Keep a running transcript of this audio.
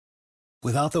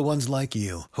Without the ones like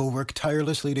you, who work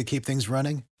tirelessly to keep things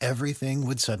running, everything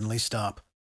would suddenly stop.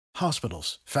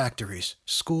 Hospitals, factories,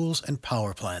 schools, and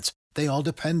power plants, they all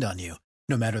depend on you.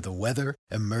 No matter the weather,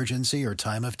 emergency, or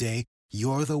time of day,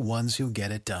 you're the ones who get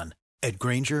it done. At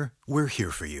Grainger, we're here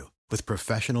for you with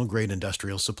professional-grade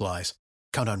industrial supplies.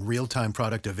 Count on real-time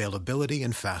product availability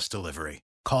and fast delivery.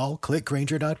 Call,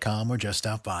 clickgrainger.com, or just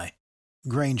stop by.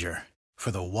 Grainger, for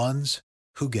the ones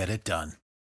who get it done.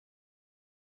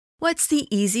 What's the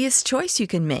easiest choice you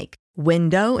can make?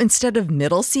 Window instead of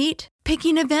middle seat?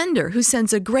 Picking a vendor who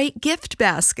sends a great gift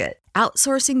basket?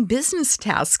 Outsourcing business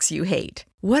tasks you hate?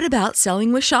 What about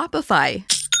selling with Shopify?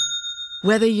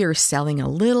 Whether you're selling a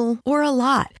little or a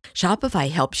lot,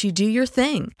 Shopify helps you do your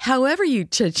thing, however you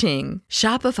cha-ching.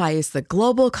 Shopify is the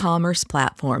global commerce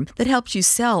platform that helps you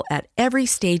sell at every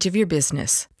stage of your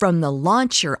business. From the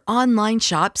launch your online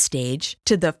shop stage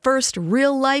to the first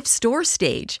real-life store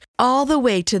stage, all the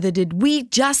way to the did we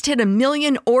just hit 1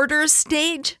 million orders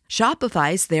stage.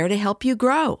 Shopify's there to help you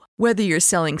grow. Whether you're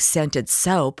selling scented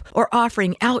soap or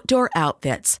offering outdoor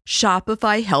outfits,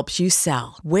 Shopify helps you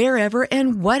sell. Wherever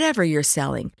and whatever you're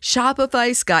selling,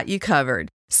 Shopify's got you covered.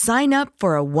 Sign up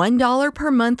for a $1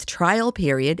 per month trial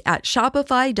period at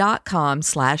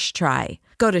shopify.com/try.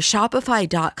 Go to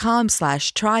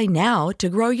shopify.com/try now to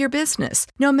grow your business,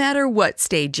 no matter what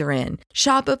stage you're in.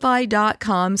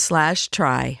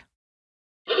 Shopify.com/try.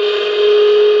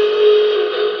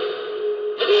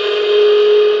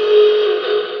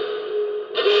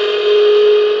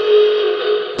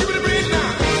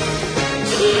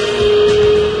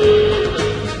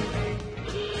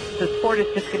 The sport is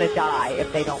just going to die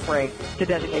if they don't bring the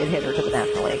designated hitter to the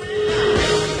National League.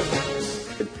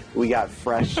 We got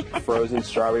fresh frozen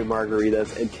strawberry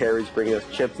margaritas, and Terry's bringing us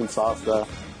chips and salsa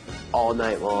all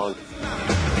night long.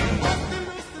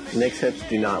 Nick's hips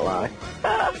do not lie.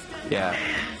 Yeah,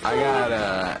 I got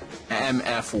a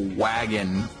MF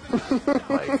wagon.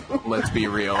 Like, let's be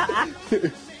real.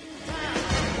 The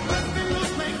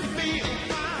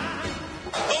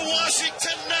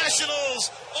Washington Nationals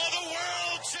are the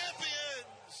world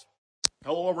champions.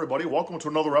 Hello, everybody. Welcome to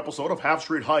another episode of Half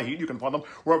Street High Heat. You can find them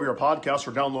wherever your podcasts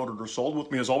are downloaded or sold.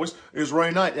 With me, as always, is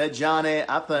Ray Knight. Johnny,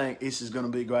 I think this is going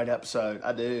to be a great episode.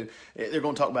 I do. They're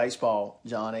going to talk baseball,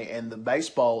 Johnny, and the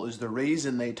baseball is the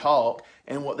reason they talk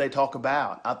and what they talk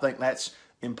about. I think that's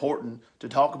important to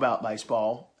talk about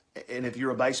baseball. And if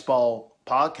you're a baseball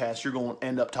podcast, you're going to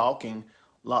end up talking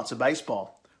lots of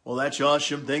baseball. Well, that's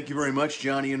awesome. Thank you very much,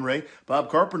 Johnny and Ray. Bob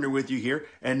Carpenter with you here.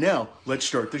 And now, let's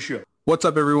start the show. What's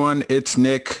up, everyone? It's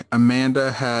Nick.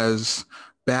 Amanda has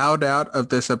bowed out of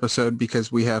this episode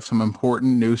because we have some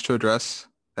important news to address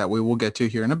that we will get to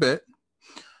here in a bit.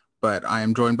 But I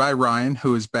am joined by Ryan,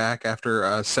 who is back after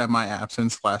a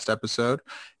semi-absence last episode.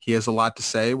 He has a lot to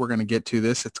say. We're going to get to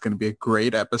this. It's going to be a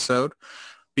great episode.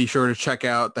 Be sure to check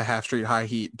out the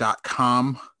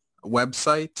halfstreethighheat.com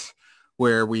website,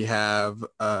 where we have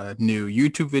a new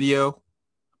YouTube video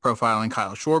profiling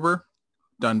Kyle Schwarber,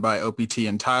 done by OPT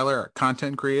and Tyler, our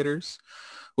content creators.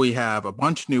 We have a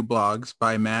bunch of new blogs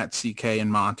by Matt, CK,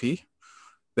 and Monty.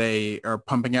 They are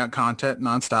pumping out content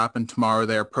nonstop, and tomorrow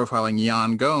they're profiling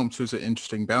Yan Gomes, who's an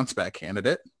interesting bounce back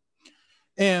candidate.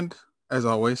 And as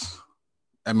always,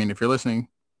 I mean, if you're listening,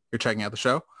 you're checking out the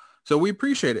show. So we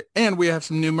appreciate it. And we have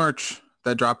some new merch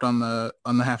that dropped on the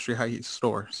Half Street High Heat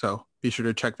store. So be sure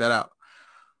to check that out.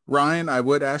 Ryan, I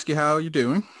would ask you how you're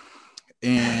doing.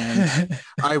 And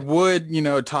I would,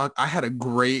 talk. I had a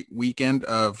great weekend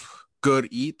of good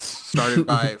eats, started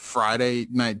by Friday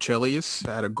night Chili's.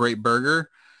 I had a great burger.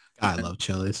 I love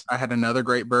Chili's. I had another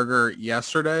great burger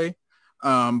yesterday.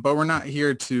 But we're not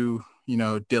here to,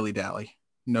 dilly-dally.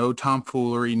 No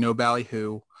tomfoolery, no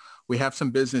ballyhoo. We have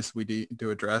some business we need to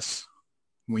address.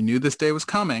 We knew this day was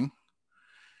coming,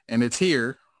 and it's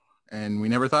here. And we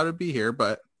never thought it'd be here,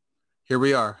 but here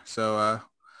we are. So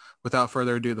without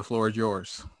further ado, the floor is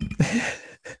yours.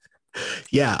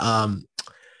 Yeah. I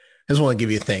just want to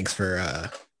give you thanks for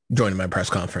joining my press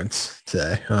conference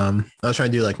today. I was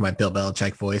trying to do like my Bill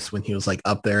Belichick voice when he was like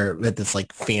up there with this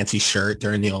like fancy shirt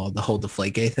during the whole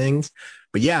Deflategate things.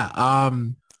 But yeah,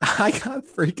 I got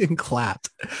freaking clapped.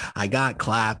 I got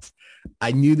clapped.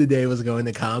 I knew the day was going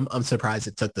to come. I'm surprised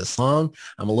it took this long.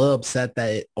 I'm a little upset that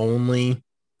it only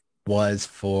was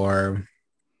for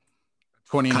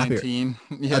 2019.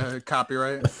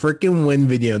 Copyright. A freaking Win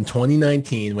video in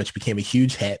 2019, which became a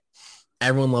huge hit.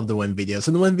 Everyone loved the Win videos.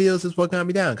 And the Win videos is what got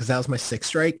me down because that was my 6th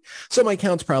strike. So my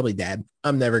account's probably dead.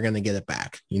 I'm never going to get it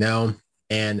back,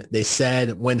 And they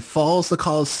said, when falls the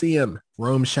Colosseum,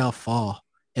 Rome shall fall.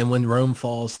 And when Rome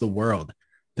falls, the world,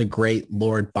 the great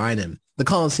Lord Bynum. The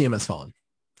Colosseum has fallen.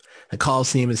 The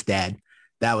Colosseum is dead.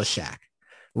 That was Shaq.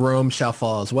 Rome shall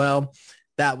fall as well.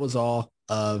 That was all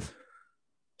of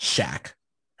Shaq,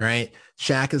 right?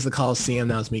 Shaq is the Coliseum.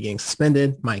 That was me getting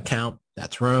suspended. My account,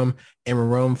 that's Rome. And when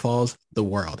Rome falls, the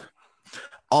world.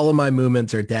 All of my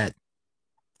movements are dead.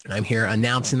 I'm here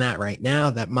announcing that right now,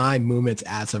 that my movements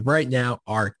as of right now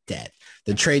are dead.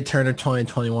 The Trey Turner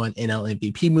 2021 NL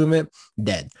MVP movement,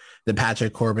 dead. The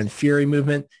Patrick Corbin Fury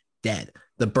movement, dead.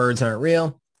 The birds aren't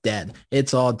real, dead.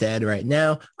 It's all dead right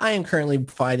now. I am currently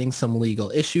fighting some legal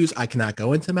issues. I cannot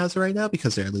go into them as of right now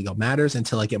because they're legal matters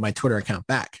until I get my Twitter account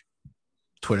back.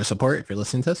 Twitter support, if you're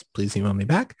listening to this, please email me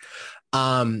back.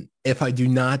 If I do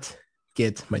not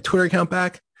get my Twitter account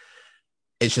back,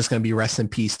 it's just going to be rest in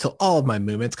peace to all of my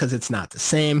movements because it's not the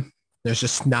same. There's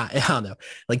just not, I don't know.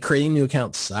 Like creating new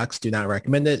accounts sucks. Do not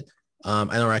recommend it. I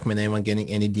don't recommend anyone getting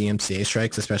any DMCA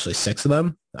strikes, especially 6 of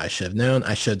them. I should have known.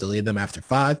 I should have deleted them after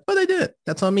 5, but I did.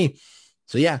 That's on me.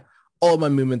 So yeah, all of my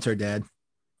movements are dead.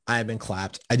 I have been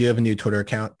clapped. I do have a new Twitter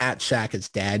account at Shaq is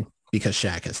dead because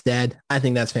Shaq is dead. I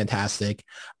think that's fantastic.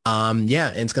 Yeah, and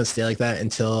it's going to stay like that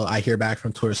until I hear back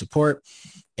from Twitter support.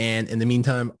 And in the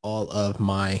meantime, all of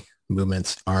my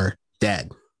movements are dead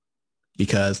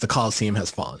because the Colosseum has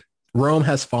fallen. Rome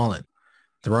has fallen.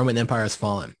 The Roman Empire has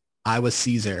fallen. I was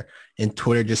Caesar, and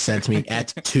Twitter just sent me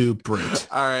et tu brute.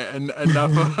 All right, and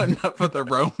enough of the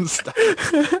Rome stuff.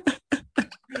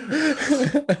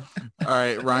 All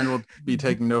right, Ryan will be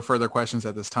taking no further questions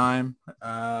at this time.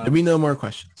 There'll be no more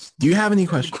questions. Do you have any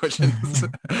questions?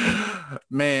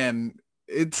 Man,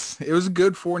 it was a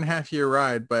good 4.5 year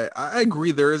ride, but I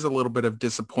agree there is a little bit of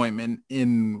disappointment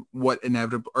in what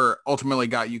inevitably or ultimately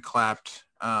got you clapped,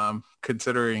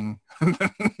 considering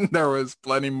there was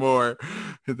plenty more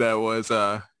that was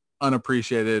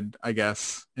unappreciated, I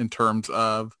guess, in terms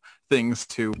of things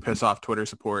to piss off Twitter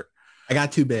support. I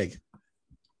got too big.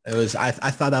 I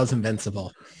thought I was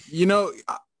invincible. You know,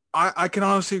 I can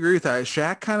honestly agree with that.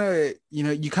 Shaq kind of,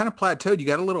 you kind of plateaued. You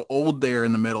got a little old there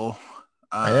in the middle.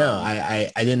 I know.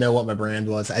 I didn't know what my brand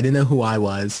was. I didn't know who I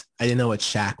was. I didn't know what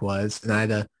Shaq was. And I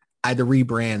had to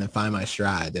rebrand and find my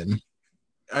stride. And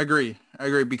I agree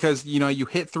because, you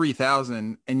hit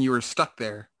 3,000 and you were stuck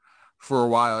there for a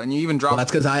while and you even dropped. Well,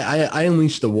 that's because I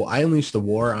unleashed the war. I unleashed the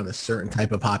war on a certain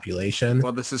type of population.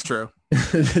 Well, this is true.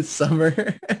 This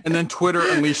summer. And then Twitter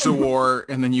unleashed the war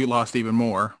and then you lost even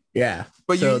more. Yeah.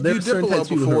 But so you did below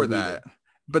before that.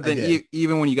 But then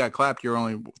even when you got clapped, you're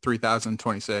only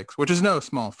 3,026, which is no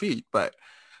small feat, but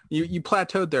you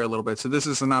plateaued there a little bit. So this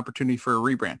is an opportunity for a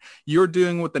rebrand. You're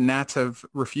doing what the Nats have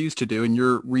refused to do and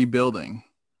you're rebuilding.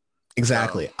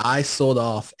 Exactly. So. I sold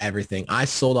off everything. I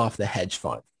sold off the hedge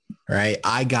fund, right?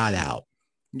 I got out.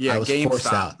 Yeah, I was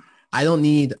forced out. I don't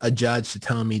need a judge to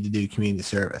tell me to do community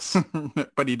service.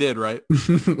 But he did, right?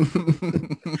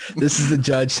 This is the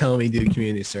judge telling me to do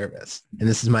community service. And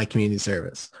this is my community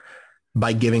service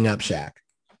by giving up Shaq.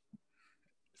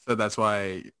 So that's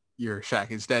why your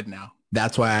Shaq is dead now.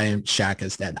 That's why Shaq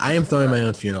is dead. I am throwing my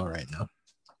own funeral right now.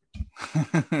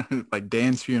 Like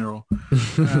Dan's funeral.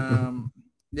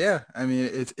 Yeah, I mean,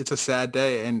 it's a sad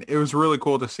day. And it was really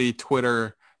cool to see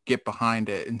Twitter get behind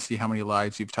it and see how many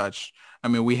lives you've touched. I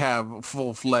mean, we have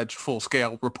full-fledged,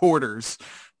 full-scale reporters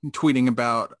tweeting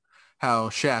about how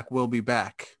Shaq will be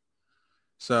back.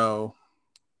 So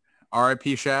RIP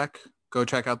Shaq, go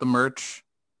check out the merch.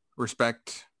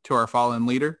 Respect to our fallen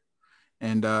leader.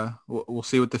 And we'll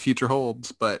see what the future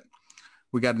holds. But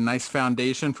we got a nice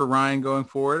foundation for Ryan going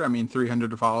forward. I mean,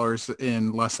 300 followers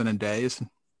in less than a day is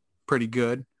pretty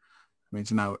good. I mean,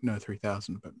 it's no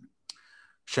 3,000, but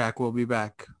Shaq will be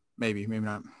back. Maybe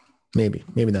not. Maybe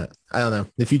not. I don't know.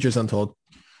 The future is untold.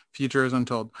 Future is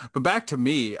untold. But back to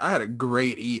me, I had a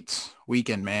great eats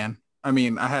weekend, man. I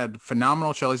mean, I had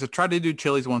phenomenal Chili's. I tried to do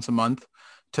Chili's once a month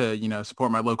to,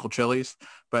 support my local Chili's,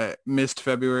 but missed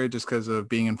February just because of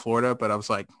being in Florida. But I was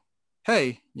like,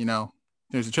 hey,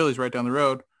 there's a Chili's right down the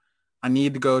road. I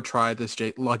need to go try this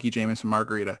Lucky Jameson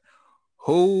margarita.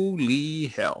 Holy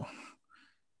hell.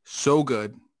 So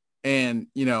good. And,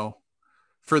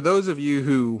 for those of you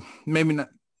who maybe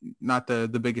not the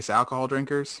biggest alcohol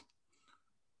drinkers,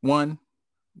 1,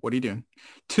 what are you doing?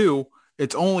 2,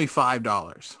 it's only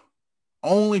 $5.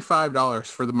 Only $5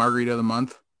 for the margarita of the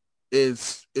month.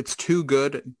 It's too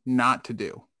good not to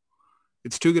do.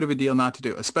 It's too good of a deal not to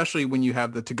do, especially when you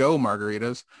have the to-go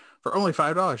margaritas for only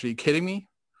 $5. Are you kidding me?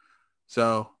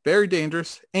 So very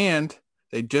dangerous. And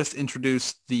they just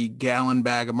introduced the gallon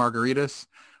bag of margaritas.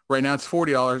 Right now it's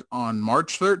 $40 on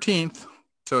March 13th.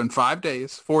 So in 5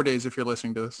 days, 4 days if you're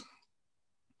listening to this,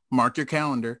 mark your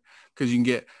calendar because you can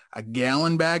get a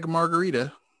gallon bag of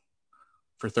margarita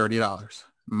for $30.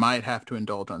 Might have to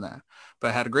indulge on that. But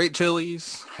I had a great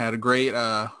Chili's, had a great,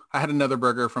 I had another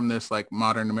burger from this like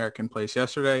modern American place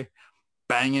yesterday.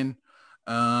 Banging.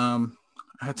 I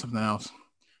had something else.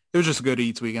 It was just a good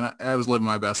eats weekend. I was living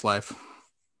my best life.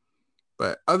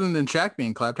 But other than Shaq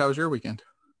being clapped, how was your weekend?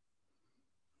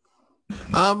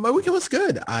 My weekend was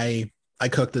good. I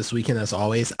cooked this weekend as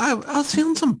always. I was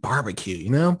feeling some barbecue, you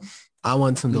know? I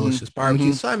want some delicious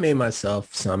barbecue. So I made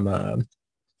myself some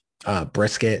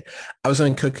brisket. I was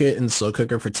going to cook it in the slow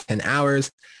cooker for 10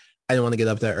 hours. I didn't want to get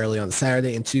up that early on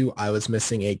Saturday. And two, I was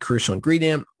missing a crucial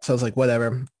ingredient. So I was like,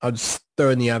 whatever. I'll just throw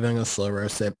it in the oven. I'm going to slow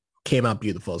roast it. Came out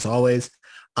beautiful as always.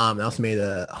 I also made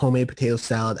a homemade potato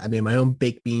salad. I made my own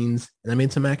baked beans and I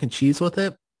made some mac and cheese with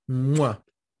it. Mwah.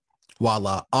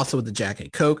 Voila. Also with the Jack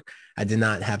and Coke. I did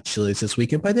not have Chili's this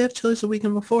weekend, but I did have Chili's the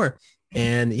weekend before.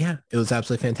 And yeah, it was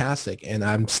absolutely fantastic. And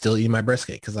I'm still eating my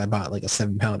brisket because I bought like a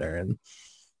 7-pounder and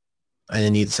I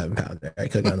didn't need a 7-pounder. I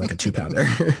could have gotten like a 2-pounder.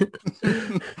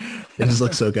 It just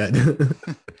looks so good.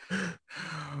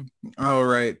 All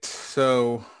right.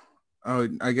 So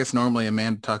I guess normally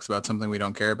Amanda talks about something we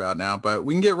don't care about now, but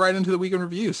we can get right into the weekend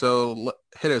review. So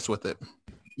hit us with it.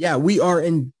 Yeah, we are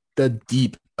in the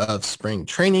deep of spring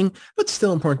training, but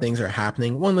still important things are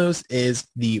happening. One of those is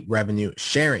the revenue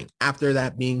sharing. After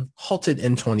that being halted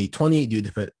in 2020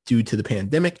 due to the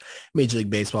pandemic, Major League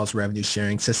Baseball's revenue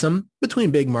sharing system between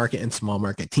big market and small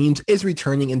market teams is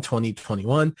returning in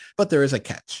 2021, but there is a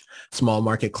catch. Small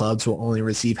market clubs will only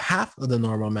receive half of the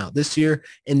normal amount this year,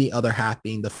 and the other half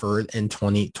being deferred in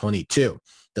 2022.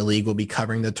 The league will be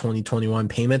covering the 2021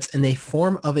 payments in a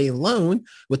form of a loan,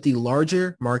 with the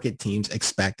larger market teams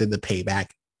expected to pay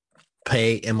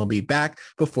and will be back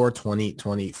before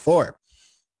 2024.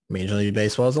 Major League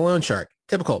Baseball is a loan shark.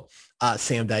 Typical.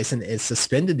 Sam Dyson is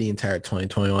suspended the entire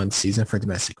 2021 season for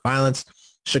domestic violence.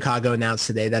 Chicago announced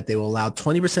today that they will allow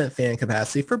 20% fan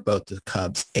capacity for both the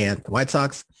Cubs and the White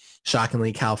Sox.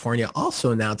 Shockingly, California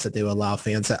also announced that they will allow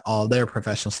fans at all their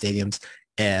professional stadiums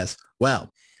as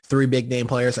well. 3 big name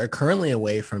players are currently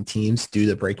away from teams due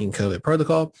to breaking COVID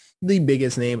protocol. The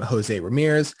biggest name, Jose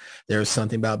Ramirez. There's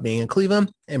something about being in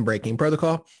Cleveland and breaking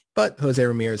protocol, but Jose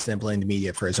Ramirez didn't blame the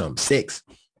media for his own mistakes.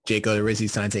 Jake Odorizzi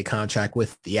signs a contract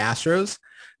with the Astros.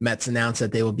 Mets announced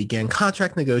that they will begin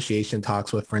contract negotiation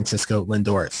talks with Francisco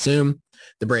Lindor soon.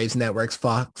 The Braves networks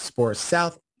Fox Sports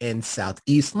South and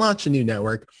Southeast launched a new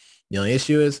network. The only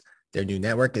issue is their new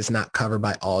network is not covered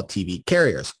by all TV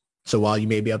carriers. So while you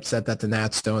may be upset that the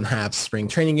Nats don't have spring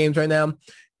training games right now,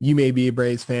 you may be a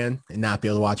Braves fan and not be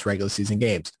able to watch regular season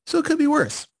games. So it could be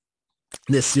worse.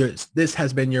 This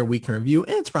has been your weekend review,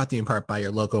 and it's brought to you in part by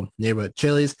your local neighborhood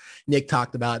Chili's. Nick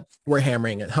talked about we're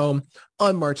hammering at home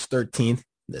on March 13th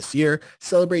this year.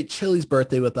 Celebrate Chili's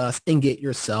birthday with us and get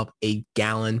yourself a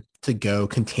gallon to go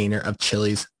container of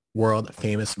Chili's world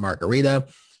famous margarita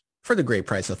for the great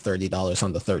price of $30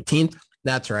 on the 13th.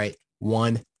 That's right,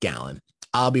 1 gallon.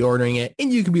 I'll be ordering it,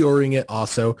 and you can be ordering it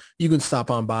also. You can stop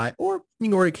on by, or you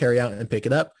can order carry out and pick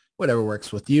it up, whatever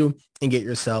works with you, and get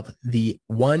yourself the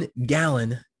 1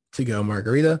 gallon to go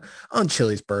margarita on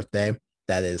Chili's birthday.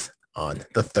 That is on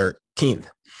the 13th.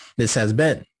 This has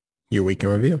been your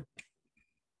weekend review.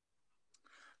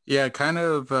 Yeah, kind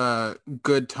of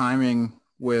good timing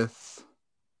with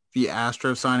the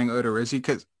Astros signing Odorizzi,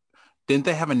 because didn't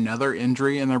they have another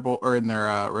injury in their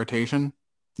rotation?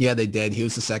 Yeah, they did. He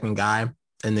was the second guy,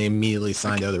 and they immediately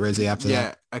signed Odorizzi after that.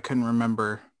 Yeah, I couldn't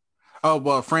remember. Oh,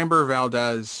 well, Framber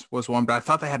Valdez was one, but I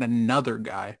thought they had another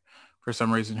guy for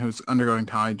some reason who's undergoing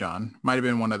Tommy John. Might have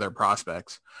been one of their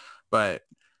prospects. But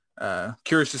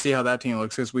curious to see how that team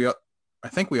looks, because I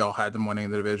think we all had them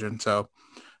winning the division. So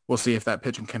we'll see if that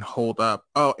pitching can hold up.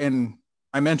 Oh, and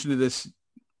I mentioned this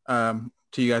to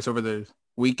you guys over the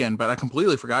weekend, but I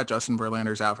completely forgot Justin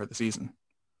Verlander's out for the season.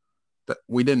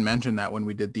 We didn't mention that when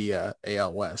we did the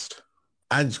AL West.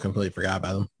 I just completely forgot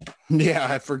about him. Yeah,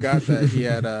 I forgot that he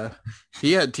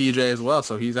had TJ as well,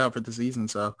 so he's out for the season.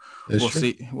 So we'll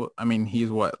see. Well, I mean, he's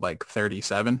what, like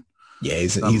 37? Yeah,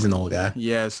 he's an old guy.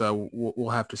 Yeah, so we'll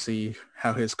have to see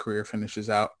how his career finishes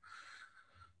out.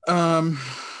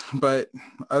 But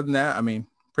other than that, I mean,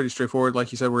 pretty straightforward.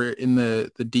 Like you said, we're in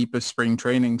the deepest spring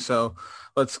training. So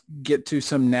let's get to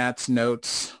some Nats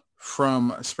notes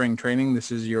from spring training.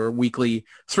 This is your weekly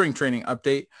spring training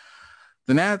update.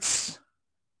 The Nats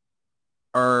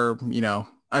are,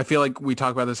 I feel like we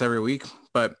talk about this every week,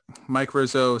 but Mike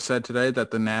Rizzo said today that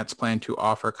the Nats plan to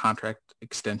offer contract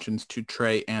extensions to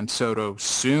Trey and Soto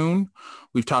soon.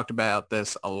 We've talked about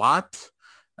this a lot,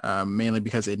 mainly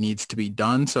because it needs to be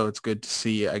done. So it's good to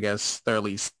see, I guess, they're at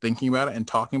least thinking about it and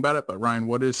talking about it. But Ryan,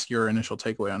 what is your initial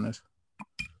takeaway on this?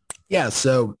 Yeah,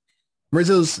 so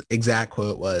Rizzo's exact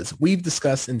quote was, "We've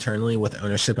discussed internally with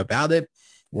ownership about it.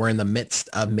 We're in the midst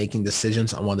of making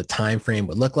decisions on what the time frame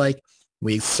would look like.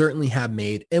 We certainly have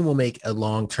made and will make a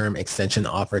long-term extension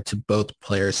offer to both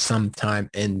players sometime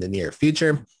in the near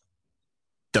future."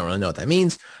 Don't really know what that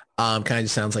means. Kind of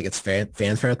just sounds like it's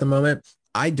fanfare at the moment.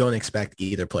 I don't expect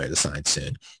either player to sign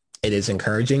soon. It is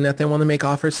encouraging that they want to make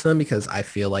offers to them because I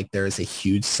feel like there is a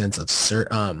huge sense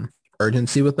of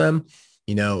urgency with them.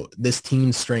 You know, this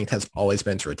team's strength has always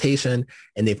been to rotation,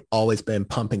 and they've always been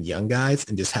pumping young guys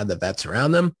and just had the vets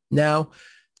around them. Now,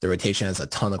 the rotation has a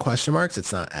ton of question marks.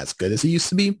 It's not as good as it used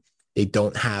to be. They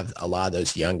don't have a lot of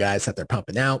those young guys that they're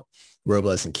pumping out.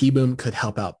 Robles and Kieboom could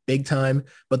help out big time,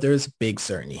 but there's big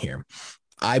certainty here.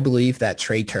 I believe that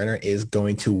Trey Turner is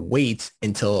going to wait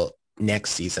until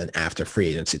next season after free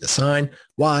agency to sign.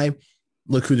 Why?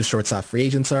 Look who the shortstop free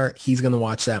agents are. He's going to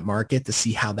watch that market to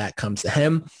see how that comes to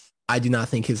him. I do not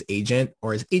think his agent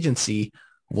or his agency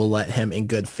will let him in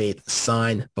good faith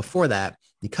sign before that,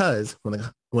 because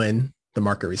when the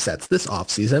market resets this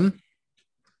offseason,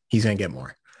 he's going to get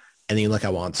more. And then you look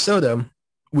at Juan Soto,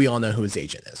 we all know who his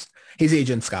agent is. His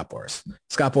agent, Scott Boras.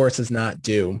 Scott Boras does not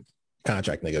do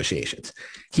contract negotiations.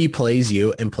 He plays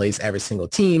you and plays every single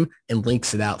team and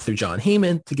links it out through John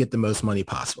Heyman to get the most money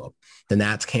possible. The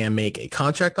Nats can make a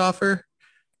contract offer.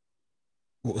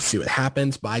 We'll see what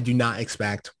happens, but I do not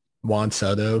expect Juan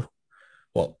Soto.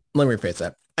 Well, let me rephrase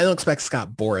that. I don't expect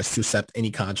Scott Boras to accept any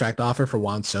contract offer for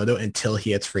Juan Soto until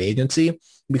he hits free agency,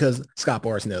 because Scott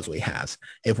Boras knows what he has.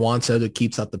 If Juan Soto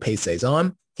keeps up the pace he's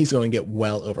on, he's going to get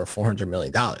well over $400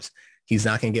 million. He's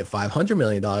not going to get $500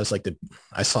 million like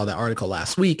I saw that article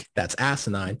last week. That's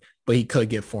asinine, but he could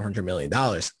get $400 million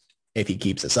if he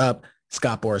keeps this up.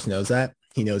 Scott Boras knows that.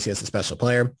 He knows he has a special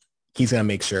player. He's going to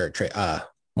make sure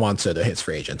Juan Soto hits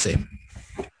free agency.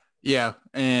 Yeah,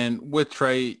 and with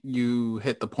Trey, you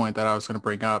hit the point that I was going to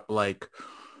bring up. Like,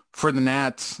 for the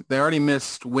Nats, they already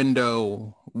missed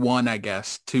window one, I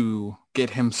guess, to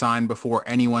get him signed before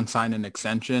anyone signed an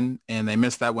extension, and they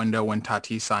missed that window when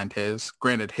Tatis signed his.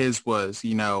 Granted, his was,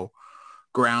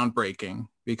 groundbreaking,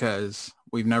 because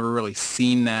we've never really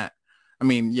seen that. I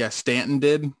mean, yes, Stanton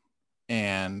did,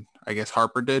 and I guess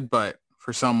Harper did, but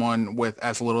for someone with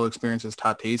as little experience as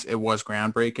Tatis, it was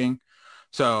groundbreaking.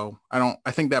 So I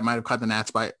think that might have caught the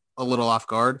Nats by a little off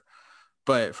guard.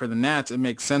 But for the Nats, it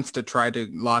makes sense to try to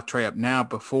lock Trey up now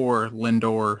before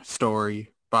Lindor,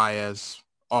 Story, Baez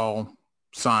all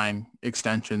sign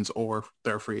extensions or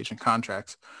their free agent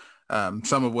contracts,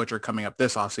 some of which are coming up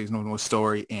this offseason with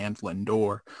Story and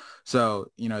Lindor. So,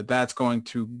 that's going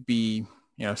to be,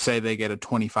 say they get a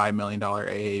 $25 million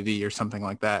AAV or something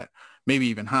like that, maybe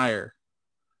even higher.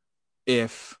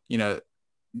 If,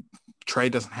 Trey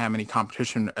doesn't have any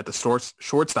competition at the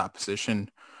shortstop position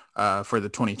for the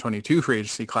 2022 free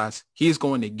agency class, he's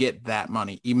going to get that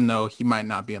money, even though he might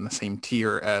not be on the same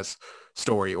tier as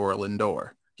Story or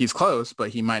Lindor. He's close,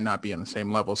 but he might not be on the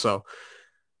same level. So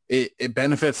it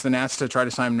benefits the Nats to try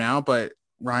to sign him now. But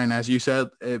Ryan, as you said,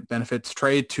 it benefits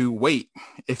Trey to wait.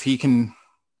 If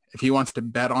he wants to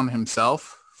bet on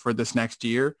himself for this next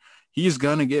year, he's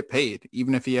going to get paid,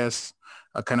 even if he has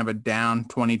a kind of a down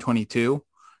 2022.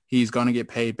 He's going to get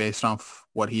paid based off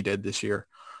what he did this year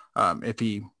if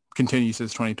he continues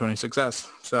his 2020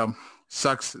 success. So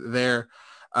sucks there.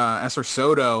 As for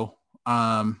Soto,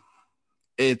 I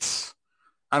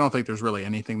don't think there's really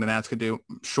anything the Nats could do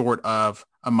short of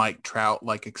a Mike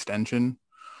Trout-like extension,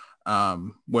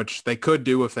 which they could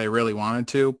do if they really wanted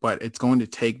to, but it's going to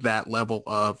take that level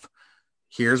of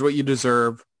here's what you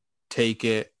deserve, take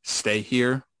it, stay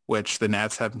here, which the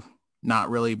Nats have not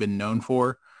really been known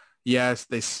for. Yes,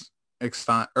 they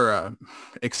extended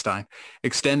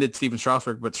Steven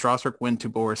Strasburg, but Strasburg went to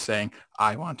Boras saying,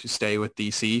 I want to stay with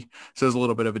DC. So it's a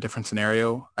little bit of a different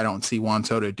scenario. I don't see Juan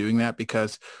Soto doing that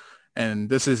because, and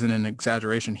this isn't an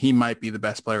exaggeration, he might be the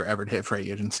best player ever to hit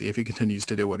free agency if he continues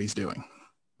to do what he's doing.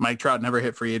 Mike Trout never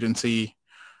hit free agency.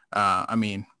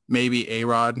 Maybe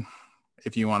A-Rod,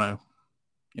 if you want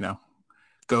to,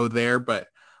 go there, but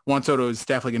Juan Soto is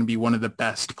definitely going to be one of the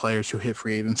best players who hit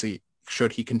free agency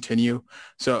should he continue.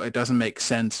 So it doesn't make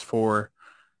sense for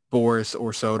Boras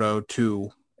or Soto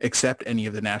to accept any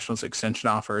of the Nationals extension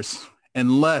offers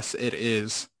unless it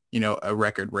is, a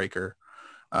record breaker,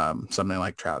 something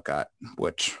like Trout got,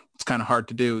 which it's kind of hard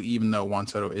to do even though Juan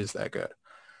Soto is that good.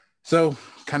 So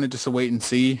kind of just a wait and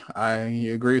see. I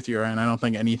agree with you, Ryan. I don't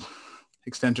think any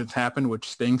extensions happen, which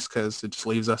stinks because it just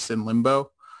leaves us in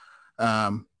limbo.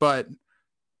 But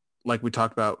like we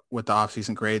talked about with the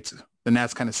offseason grades, the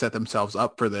Nats kind of set themselves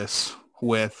up for this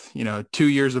with, 2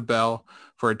 years of Bell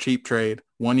for a cheap trade,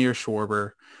 1 year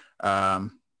Schwarber,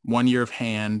 1 year of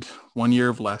Hand, 1 year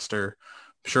of Lester.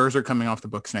 Scherzer coming off the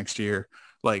books next year.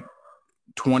 Like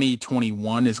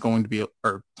 2021 is going to be,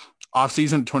 or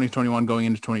off-season 2021 going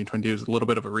into 2022 is a little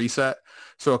bit of a reset.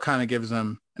 So it kind of gives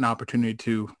them an opportunity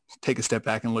to take a step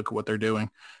back and look at what they're doing.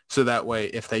 So that way,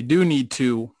 if they do need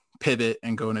to pivot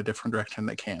and go in a different direction,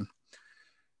 they can.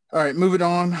 All right, moving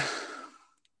on.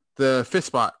 The fifth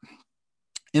spot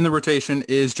in the rotation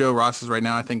is Joe Ross's right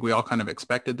now. I think we all kind of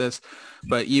expected this,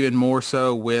 but even more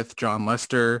so with John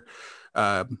Lester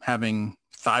having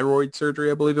thyroid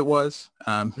surgery, I believe it was.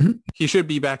 He should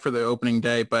be back for the opening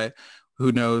day, but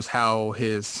who knows how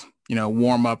his,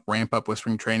 warm up, ramp up with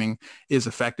spring training is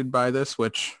affected by this,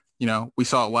 which, we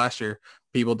saw it last year.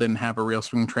 People didn't have a real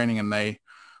spring training and they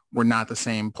were not the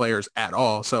same players at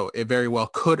all. So it very well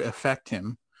could affect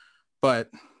him. But,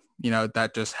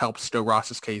 that just helps Joe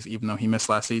Ross's case, even though he missed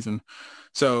last season.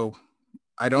 So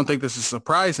I don't think this is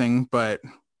surprising, but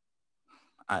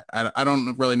I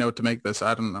don't really know what to make of this.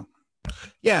 I don't know.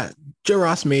 Yeah, Joe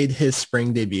Ross made his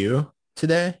spring debut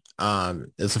today.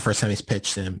 It's the first time he's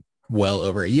pitched in well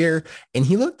over a year, and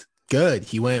he looked good.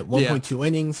 He went 1.2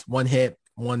 innings, 1 hit,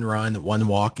 1 run, 1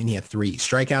 walk, and he had 3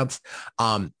 strikeouts.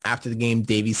 After the game,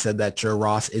 Davey said that Joe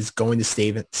Ross is going to stay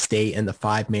in the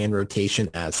 5-man rotation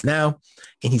as now,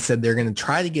 and he said they're going to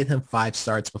try to get him 5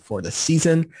 starts before the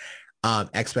season.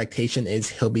 Expectation is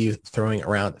he'll be throwing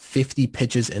around 50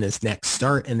 pitches in his next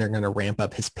start, and they're going to ramp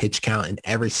up his pitch count in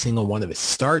every single one of his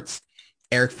starts.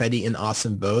 Erick Fedde and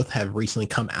Austin Voth have recently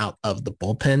come out of the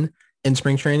bullpen in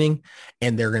spring training,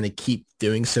 and they're going to keep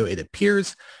doing so. It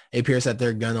appears that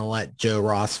they're going to let Joe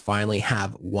Ross finally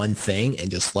have one thing and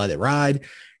just let it ride,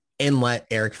 and let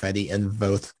Erick Fedde and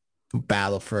Voth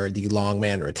battle for the long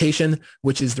man rotation,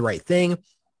 which is the right thing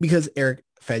because Erick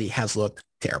Fedde has looked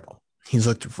terrible. He's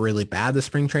looked really bad this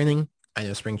spring training. I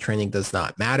know spring training does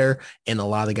not matter, and a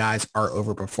lot of guys are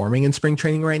overperforming in spring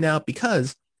training right now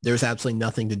because there's absolutely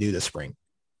nothing to do this spring.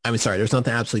 There's nothing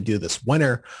to absolutely do this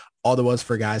winter. All there was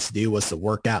for guys to do was to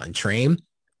work out and train.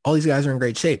 All these guys are in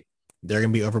great shape. They're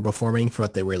going to be overperforming for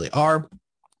what they really are.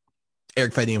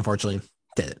 Erick Fedde, unfortunately,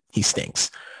 did it. He stinks.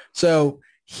 So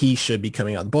he should be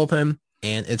coming out of the bullpen,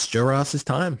 and it's Joe Ross's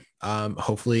time.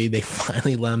 Hopefully they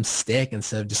finally let him stick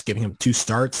instead of just giving him 2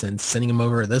 starts and sending him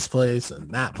over to this place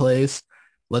and that place.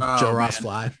 Let Joe Ross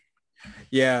fly.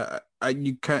 Yeah,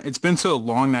 it's been so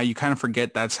long now, you kind of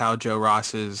forget that's how Joe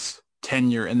Ross's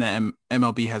tenure in the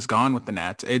MLB has gone with the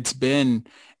Nats. It's been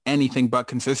anything but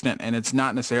consistent, and it's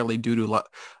not necessarily due to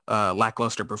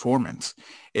lackluster performance.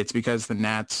 It's because the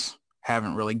Nats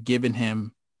haven't really given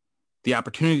him the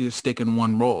opportunity to stick in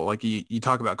one role. Like you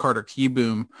talk about Carter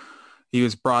Kieboom, he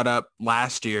was brought up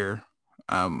last year,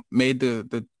 made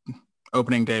the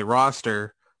opening day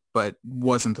roster, but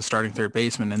wasn't the starting third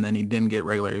baseman, and then he didn't get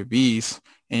regular ABs,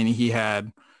 and he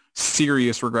had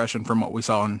serious regression from what we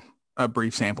saw in a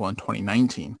brief sample in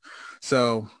 2019.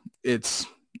 So it's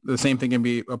the same thing can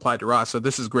be applied to Ross. So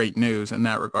this is great news in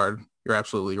that regard. You're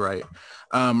absolutely right.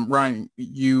 Ryan,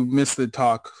 you missed the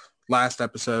talk last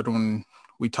episode when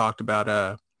we talked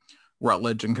about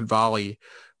Rutledge and Cavalli.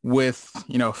 With,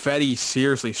 Fedde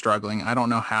seriously struggling, I don't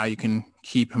know how you can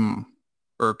keep him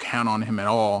or count on him at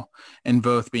all, and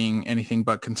both being anything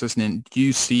but consistent. Do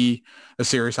you see a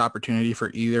serious opportunity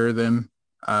for either of them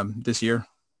this year?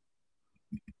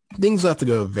 Things have to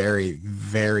go very,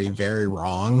 very, very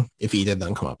wrong if either of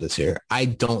them come up this year. I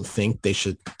don't think they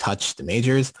should touch the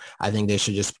majors. I think they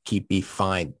should just be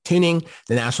fine tuning.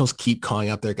 The Nationals keep calling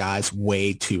up their guys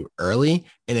way too early,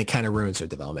 and it kind of ruins their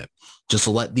development. Just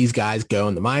let these guys go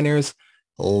in the minors.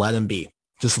 Let them be.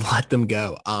 Just let them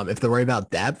go. If they're worried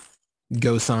about depth,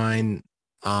 go sign,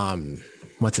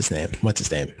 what's his name?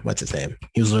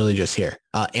 He was literally just here.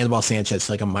 Anibal Sanchez,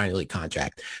 like a minor league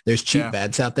contract. There's cheap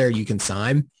vets out there you can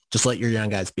sign. Just let your young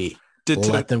guys be.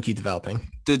 Let them keep developing.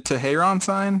 Did Teheran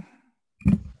sign?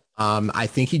 I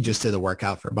think he just did a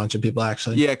workout for a bunch of people,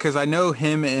 actually. Yeah, because I know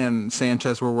him and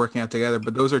Sanchez were working out together,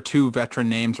 but those are 2 veteran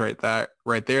names right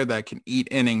there that can eat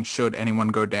innings should anyone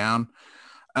go down.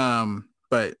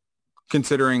 But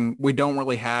considering we don't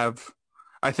really have,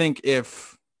 I think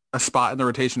if a spot in the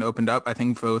rotation opened up, I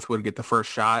think both would get the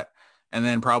first shot, and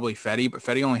then probably Fedde. But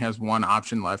Fedde only has 1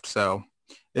 option left, so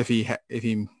if he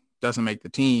doesn't make the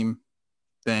team,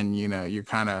 then you're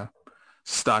kind of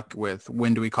stuck with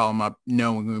when do we call him up,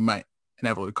 knowing we might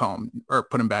inevitably call him or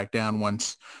put him back down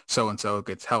once so-and-so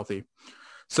gets healthy.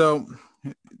 So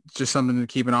it's just something to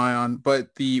keep an eye on.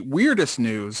 But the weirdest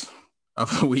news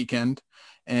of the weekend,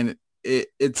 and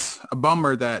it's a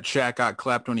bummer that Shaq got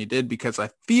clapped when he did, because I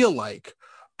feel like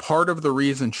part of the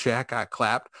reason Shaq got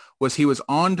clapped was he was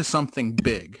on to something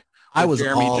big. I was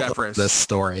Jeremy all Jeffress. this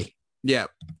story. Yeah.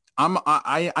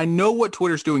 I know what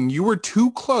Twitter's doing. You were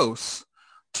too close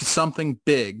to something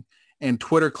big and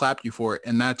Twitter clapped you for it.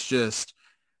 And that's just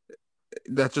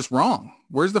wrong.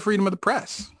 Where's the freedom of the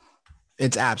press?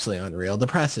 It's absolutely unreal. The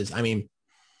press is, I mean,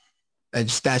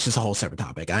 that's just a whole separate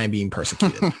topic. I am being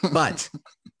persecuted. But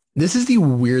this is the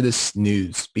weirdest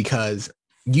news because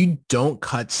you don't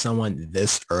cut someone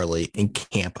this early in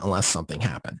camp unless something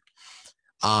happened.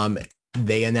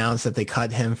 They announced that they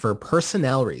cut him for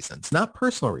personnel reasons, not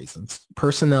personal reasons,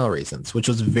 personnel reasons, which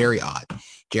was very odd.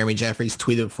 Jeremy Jeffries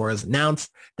tweeted before it was announced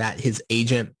that his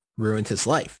agent ruined his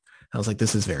life. I was like,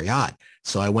 this is very odd.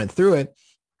 So I went through it,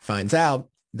 finds out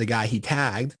the guy he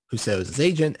tagged, who said it was his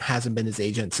agent, hasn't been his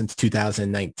agent since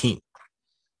 2019.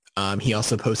 He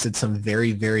also posted some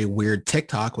very, very weird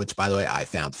TikTok, which, by the way, I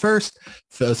found first.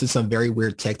 Posted some very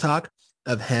weird TikTok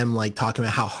of him like talking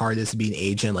about how hard it is to be an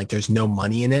agent, like there's no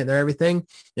money in it and everything.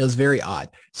 It was very odd.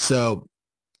 So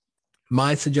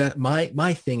my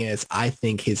thing is, I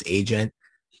think his agent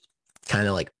kind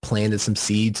of like planted some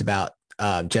seeds about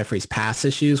Jeffrey's past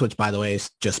issues, which, by the way,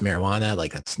 is just marijuana.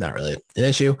 Like that's not really an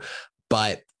issue,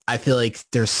 but I feel like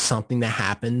there's something that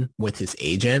happened with his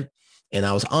agent, and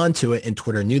I was onto it, and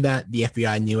Twitter knew that. The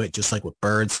FBI knew it, just like with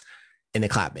Birds, and they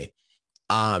clapped me.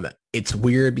 It's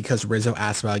weird because Rizzo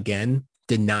asked about again,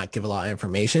 did not give a lot of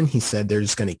information. He said they're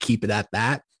just going to keep it at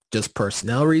that, just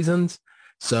personnel reasons.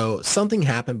 So something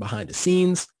happened behind the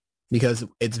scenes because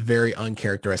it's very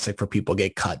uncharacteristic for people to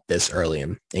get cut this early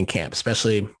in camp,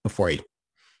 especially before he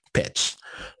pitched.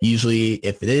 Usually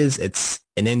if it is, it's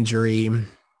an injury,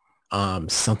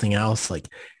 something else like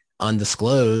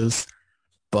undisclosed,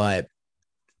 but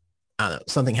I don't know,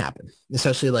 something happened,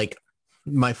 especially like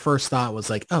my first thought was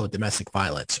like, oh, domestic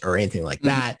violence or anything like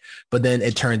that. But then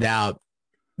it turned out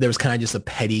there was kind of just a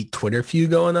petty Twitter feud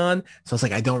going on. So I was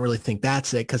like, I don't really think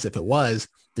that's it. Because if it was,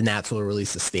 the Nats will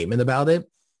release a statement about it.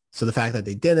 So the fact that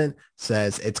they didn't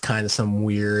says it's kind of something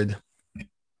weird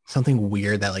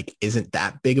that like isn't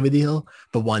that big of a deal,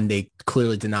 but one they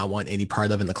clearly did not want any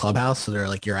part of in the clubhouse. So they're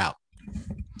like, you're out.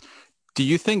 Do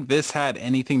you think this had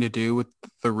anything to do with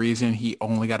the reason he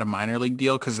only got a minor league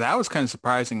deal? Because that was kind of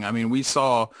surprising. I mean, we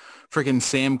saw freaking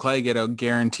Sam Clay get a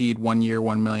guaranteed 1 year,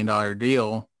 $1 million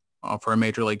deal for a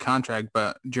major league contract.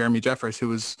 But Jeremy Jeffress, who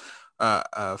was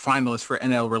a finalist for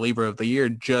NL Reliever of the Year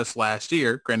just last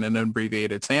year, granted an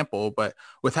abbreviated sample, but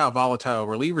with how volatile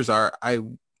relievers are, I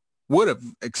would have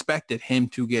expected him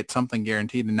to get something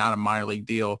guaranteed and not a minor league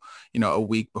deal, a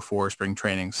week before spring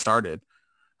training started.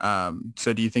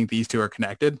 So do you think these two are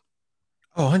connected?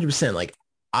 Oh, 100%. Like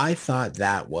I thought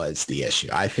that was the issue.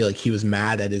 I feel like he was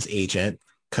mad at his agent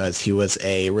because he was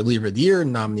a reliever of the year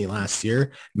nominee last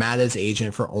year, mad at his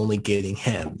agent for only getting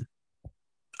him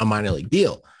a minor league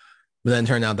deal. But then it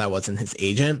turned out that wasn't his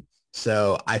agent.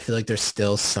 So I feel like there's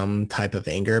still some type of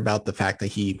anger about the fact that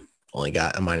he only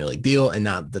got a minor league deal and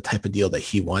not the type of deal that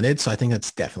he wanted. So I think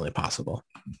that's definitely possible.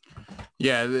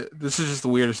 Yeah, this is just the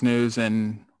weirdest news.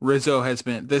 And Rizzo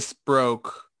this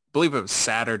broke, I believe it was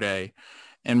Saturday,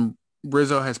 and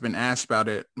Rizzo has been asked about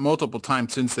it multiple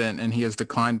times since then, and he has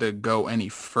declined to go any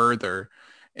further.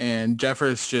 And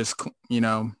Jeffers just,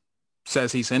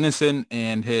 says he's innocent,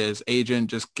 and his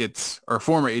agent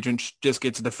former agent just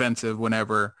gets defensive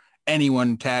whenever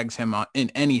anyone tags him in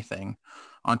anything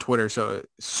on Twitter. So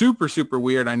super, super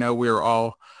weird. I know we were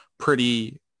all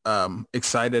pretty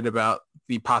excited about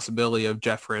the possibility of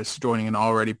Jeffress joining an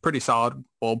already pretty solid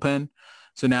bullpen.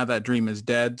 So now that dream is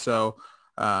dead. So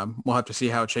we'll have to see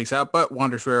how it shakes out. But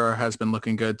Wander Suero has been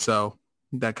looking good, so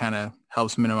that kind of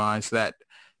helps minimize that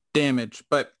damage.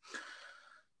 But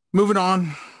moving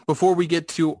on, before we get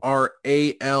to our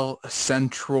AL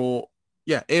Central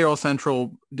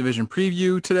division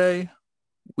preview today,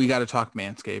 we got to talk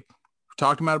Manscaped. We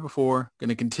talked about it before. Going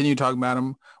to continue talking about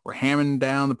them. We're hammering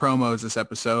down the promos this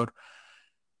episode.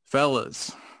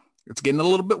 Fellas, it's getting a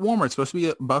little bit warmer. It's supposed to be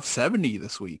above 70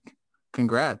 this week.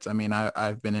 Congrats. I mean,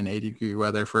 I've been in 80-degree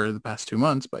weather for the past 2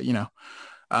 months, but, it's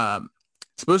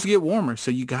supposed to get warmer. So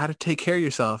you got to take care of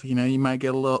yourself. You might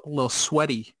get a little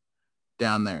sweaty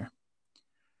down there.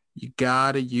 You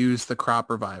got to use the Crop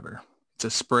Reviver. It's a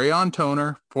spray-on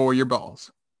toner for your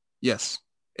balls. Yes,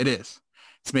 it is.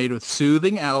 It's made with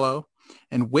soothing aloe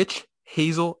and witch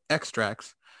hazel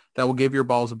extracts that will give your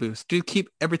balls a boost. Dude, keep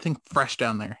everything fresh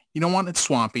down there. You don't want it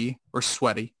swampy or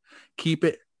sweaty. Keep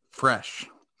it fresh.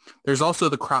 There's also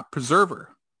the Crop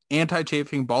Preserver,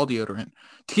 anti-chafing ball deodorant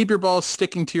to keep your balls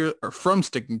from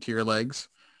sticking to your legs.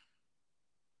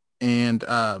 And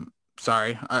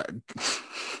sorry,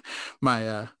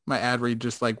 my ad read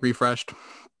just refreshed.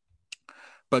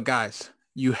 But guys,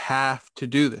 you have to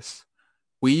do this.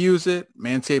 We use it.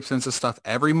 Manscaped sends us stuff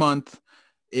every month.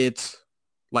 It's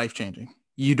life-changing.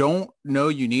 You don't know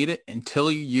you need it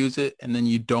until you use it, and then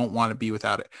you don't want to be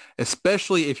without it,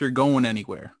 especially if you're going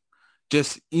anywhere.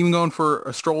 Just even going for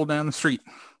a stroll down the street.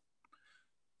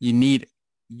 You need it.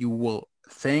 You will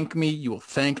thank me. You will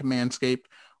thank Manscaped.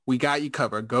 We got you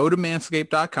covered. Go to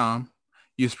manscaped.com.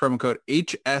 Use promo code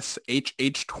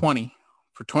HSHH20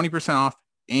 for 20% off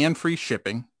and free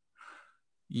shipping.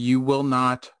 You will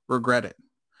not regret it.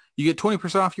 You get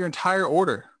 20% off your entire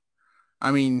order.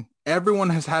 I mean,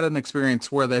 everyone has had an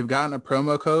experience where they've gotten a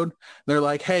promo code. They're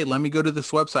like, hey, let me go to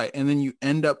this website. And then you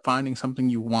end up finding something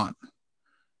you want.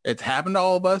 It's happened to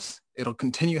all of us. It'll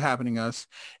continue happening to us.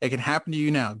 It can happen to you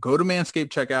now. Go to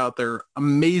Manscaped, check out their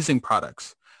amazing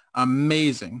products.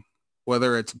 Amazing.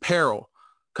 Whether it's apparel,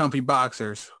 comfy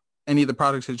boxers, any of the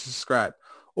products I just described,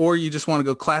 or you just want to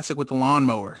go classic with the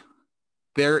lawnmower.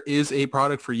 There is a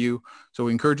product for you. So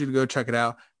we encourage you to go check it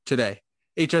out today.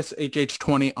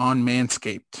 HSHH20 on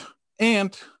Manscaped.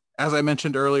 And as I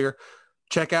mentioned earlier,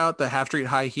 check out the Half Street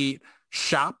High Heat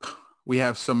shop. We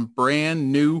have some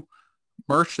brand new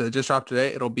merch that just dropped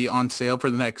today. It'll be on sale for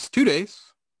the next 2 days.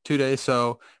 2 days.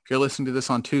 So if you're listening to this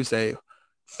on Tuesday,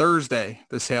 Thursday,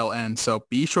 the sale ends. So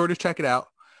be sure to check it out.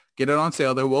 Get it on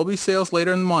sale. There will be sales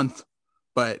later in the month,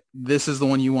 but this is the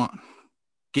one you want.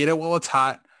 Get it while it's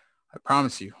hot. I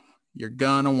promise you, you're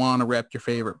going to want to rep your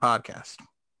favorite podcast.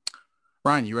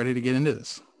 Ryan, you ready to get into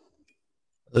this?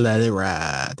 Let it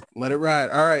ride. Let it ride.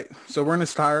 All right. So we're going to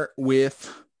start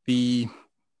with the,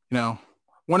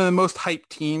 one of the most hyped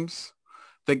teams.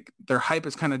 Their hype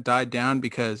has kind of died down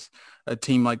because a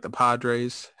team like the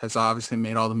Padres has obviously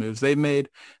made all the moves they've made.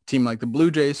 A team like the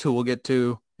Blue Jays, who we'll get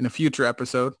to in a future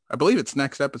episode. I believe it's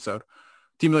next episode.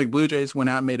 A team like Blue Jays went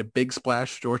out and made a big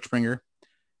splash, George Springer.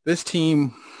 This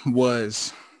team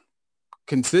was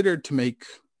considered to make,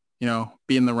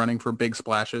 be in the running for big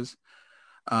splashes.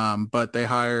 But they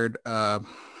hired a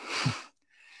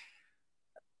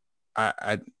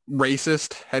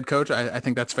racist head coach. I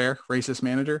think that's fair. Racist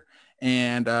manager.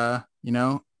 And,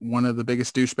 one of the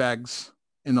biggest douchebags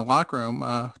in the locker room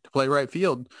to play right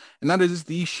field. And that is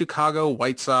the Chicago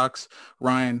White Sox.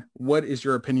 Ryan, what is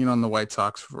your opinion on the White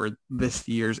Sox for this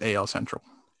year's AL Central?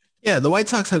 Yeah, the White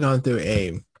Sox have gone through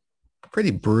a pretty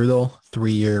brutal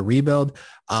 3-year rebuild.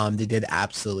 They did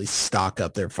absolutely stock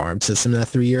up their farm system in that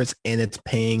 3 years, and it's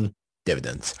paying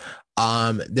dividends.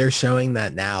 They're showing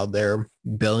that now they're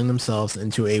building themselves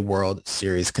into a World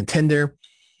Series contender.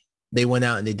 They went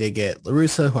out and they did get La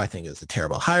Russa, who I think is a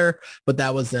terrible hire, but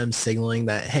that was them signaling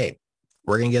that, hey,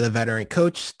 we're going to get a veteran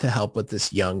coach to help with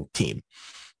this young team.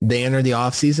 They entered the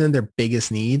offseason. One of their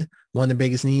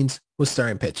biggest needs was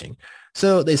starting pitching.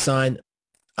 So they signed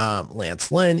Lance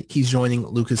Lynn. He's joining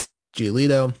Lucas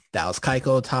Giolito, Dallas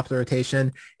Keuchel, top of the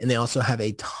rotation. And they also have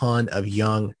a ton of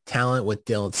young talent with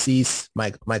Dylan Cease,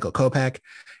 Michael Kopech,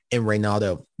 and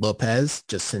Reynaldo Lopez,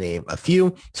 just to name a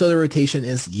few. So the rotation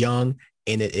is young,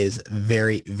 and it is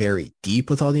very, very deep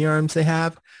with all the arms they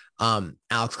have. Alex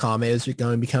Colomé is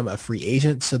going to become a free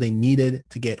agent, so they needed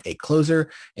to get a closer,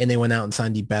 and they went out and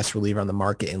signed the best reliever on the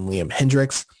market in Liam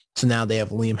Hendriks. So now they have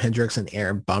Liam Hendriks and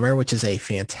Aaron Bummer, which is a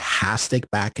fantastic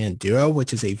backhand duo,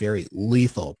 which is a very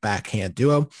lethal backhand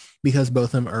duo because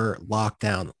both of them are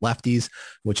lockdown lefties,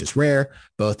 which is rare.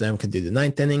 Both of them can do the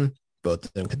 9th inning. Both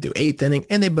of them can do 8th inning,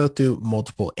 and they both do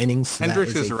multiple innings. So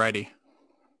Hendriks is a righty.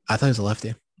 I thought he was a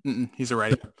lefty. He's a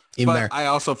righty. Even but better. I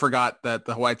also forgot that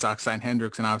the White Sox signed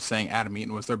Hendricks, and I was saying Adam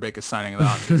Eaton was their biggest signing of the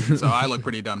offseason. So I look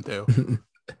pretty dumb too.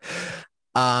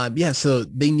 So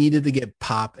they needed to get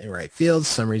pop in right field.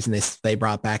 For some reason they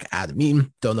brought back Adam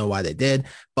Eaton. Don't know why they did,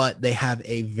 but they have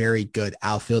a very good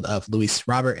outfield of Luis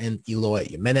Robert and Eloy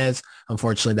Jimenez.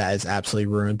 Unfortunately, that is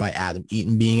absolutely ruined by Adam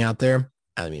Eaton being out there.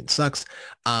 Adam Eaton sucks.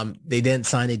 They didn't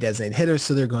sign a designated hitter,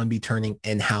 so they're going to be turning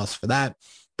in-house for that.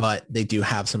 But they do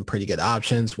have some pretty good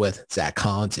options with Zach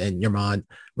Collins and Yerman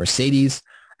Mercedes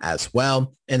as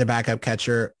well. And a backup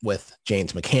catcher with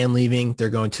James McCann leaving. They're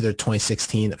going to their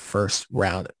 2016 first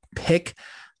round pick,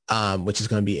 which is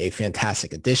going to be a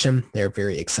fantastic addition. They're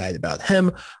very excited about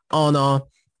him. All in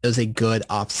all, it was a good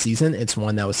offseason. It's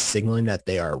one that was signaling that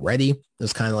they are ready. It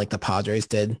was kind of like the Padres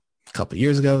did a couple of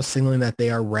years ago, signaling that they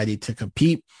are ready to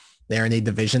compete. They're in a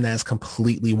division that is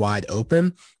completely wide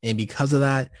open. And because of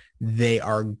that, they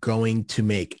are going to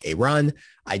make a run.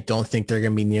 I don't think they're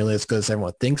going to be nearly as good as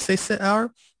everyone thinks they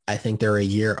are. I think they're a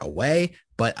year away,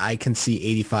 but I can see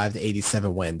 85 to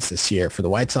 87 wins this year for the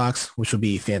White Sox, which would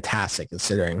be fantastic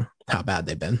considering how bad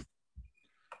they've been.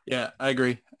 Yeah, I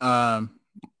agree.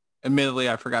 admittedly,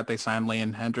 I forgot they signed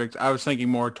Liam Hendricks. I was thinking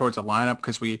more towards the lineup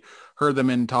because we heard them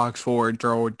in talks for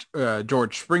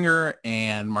George Springer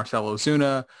and Marcell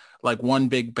Ozuna, like one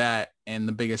big bat, and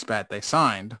the biggest bat they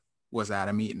signed was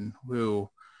Adam Eaton, who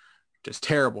just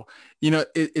terrible.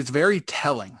 It's very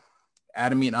telling.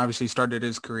 Adam Eaton obviously started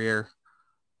his career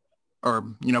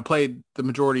or, played the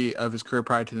majority of his career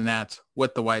prior to the Nats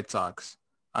with the White Sox.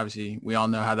 Obviously, we all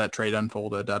know how that trade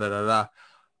unfolded,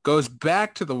 Goes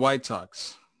back to the White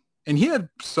Sox. And he had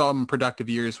some productive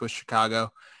years with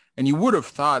Chicago. And you would have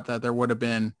thought that there would have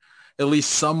been at least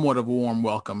somewhat of a warm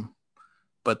welcome.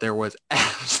 But there was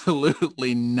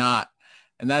absolutely not.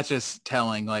 And that's just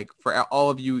telling. Like, for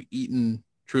all of you Eaton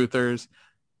truthers,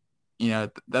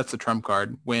 that's the trump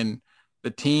card. When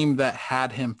the team that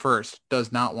had him first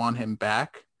does not want him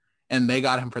back, and they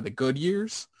got him for the good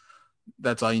years,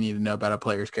 that's all you need to know about a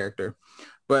player's character.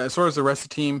 But as far as the rest of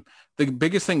the team, the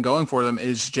biggest thing going for them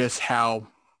is just how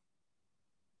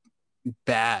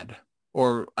bad,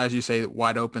 or as you say,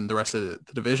 wide open the rest of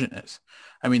the division is.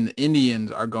 I mean, the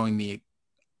Indians are going the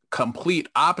complete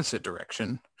opposite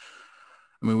direction.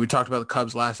 I mean, we talked about the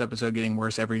Cubs last episode getting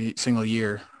worse every single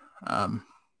year.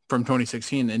 From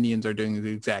 2016, the Indians are doing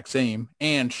the exact same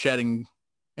and shedding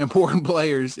important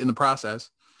players in the process.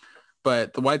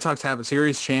 But the White Sox have a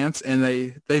serious chance, and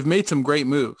they've made some great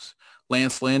moves.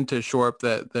 Lance Lynn to shore up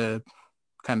the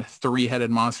kind of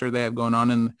three-headed monster they have going on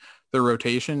in the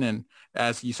rotation. And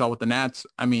as you saw with the Nats,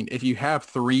 I mean, if you have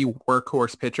three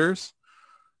workhorse pitchers,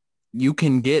 you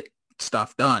can get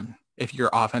stuff done if your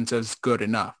offense is good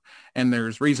enough. And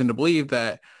there's reason to believe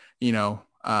that,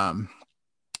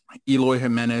 Eloy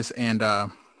Jimenez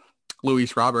and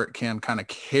Luis Robert can kind of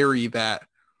carry that,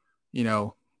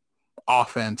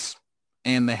 offense.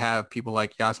 And they have people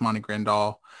like Yasmani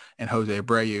Grandal and Jose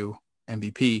Abreu,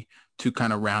 MVP, to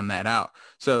kind of round that out.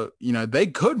 So, they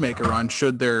could make a run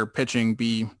should their pitching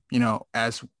be,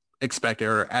 as expected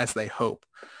or as they hope.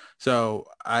 So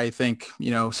I think,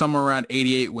 somewhere around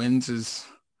 88 wins is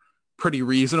pretty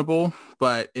reasonable.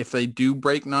 But if they do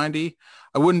break 90,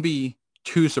 I wouldn't be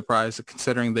too surprised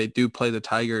considering they do play the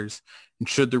Tigers. And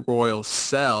should the Royals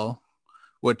sell,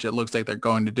 which it looks like they're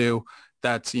going to do,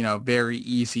 that's, very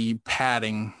easy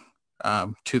padding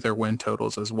to their win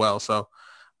totals as well. So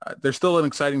they're still an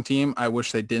exciting team. I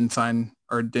wish they didn't sign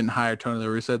or didn't hire Tony La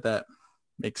Russa. That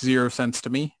makes zero sense to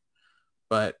me.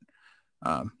 But,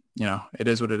 it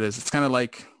is what it is. It's kind of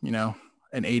like, an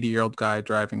 80-year-old guy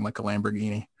driving like a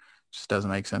Lamborghini. Just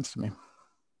doesn't make sense to me.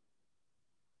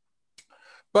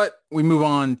 But we move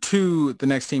on to the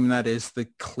next team, and that is the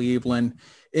Cleveland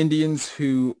Indians,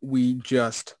 who we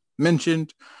just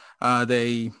mentioned.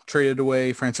 They traded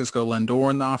away Francisco Lindor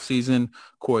in the offseason.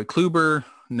 Corey Kluber,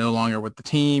 no longer with the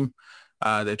team.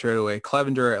 They traded away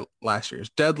Clevenger at last year's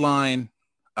deadline.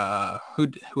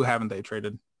 Who haven't they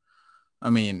traded? I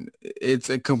mean, it's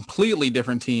a completely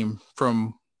different team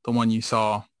from the one you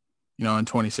saw, in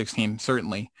 2016,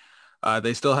 certainly.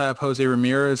 They still have Jose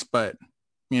Ramirez, but,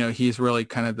 he's really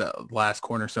kind of the last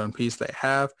cornerstone piece they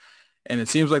have. And it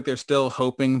seems like they're still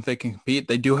hoping they can compete.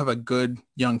 They do have a good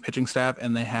young pitching staff,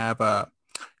 and they have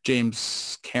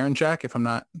James Karinchak, if I'm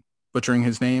not butchering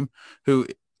his name, who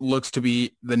looks to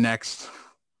be the next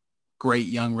great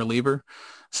young reliever.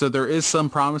 So there is some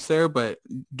promise there, but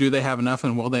do they have enough,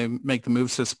 and will they make the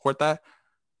moves to support that?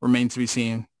 Remains to be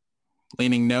seen.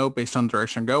 Leaning no based on the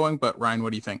direction they're going. But Ryan,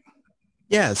 what do you think?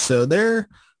 Yeah, so they're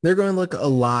going to look a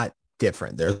lot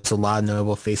different. There's a lot of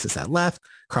notable faces at left.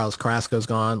 Carlos Carrasco's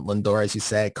gone. Lindor, as you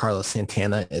said, Carlos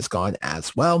Santana is gone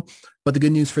as well. But the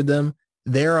good news for them,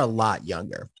 they're a lot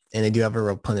younger, and they do have a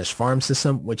replenished farm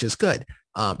system, which is good.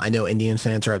 I know Indian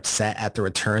fans are upset at the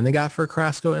return they got for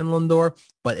Carrasco and Lindor,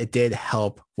 but it did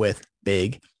help with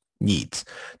big needs.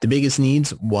 The biggest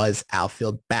needs was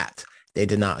outfield bat. They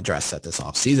did not address that this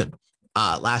offseason.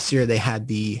 Last year, they had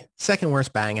the second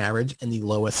worst batting average and the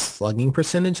lowest slugging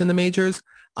percentage in the majors.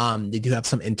 They do have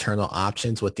some internal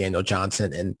options with Daniel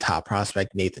Johnson and top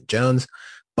prospect Nathan Jones,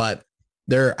 but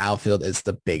their outfield is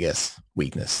the biggest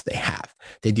weakness they have.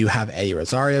 They do have Eddie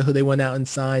Rosario, who they went out and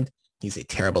signed. He's a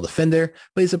terrible defender,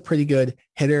 but he's a pretty good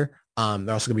hitter. They're also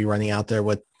going to be running out there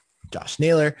with Josh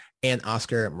Naylor and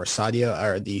Oscar Mercadio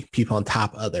are the people on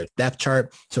top of their depth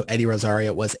chart. So Eddie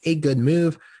Rosario was a good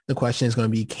move. The question is going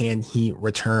to be, can he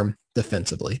return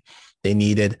defensively? They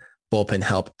needed bullpen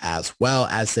help as well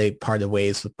as they parted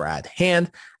ways with Brad Hand.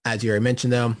 As you already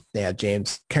mentioned, though, they have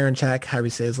James Karinchak, however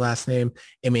you say his last name,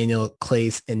 Emmanuel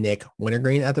Clace, and Nick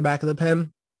Wintergreen at the back of the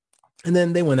pen. And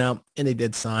then they went out and they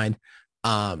did sign.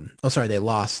 They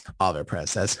lost Oliver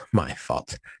Perez. That's my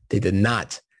fault. They did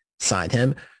not sign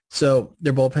him. So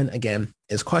their bullpen, again,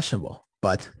 is questionable.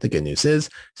 But the good news is,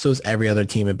 so is every other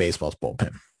team in baseball's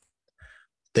bullpen.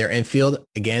 Their infield,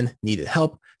 again, needed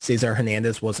help. Cesar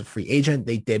Hernandez was a free agent.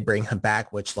 They did bring him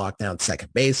back, which locked down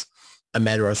second base.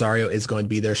 Ahmed Rosario is going to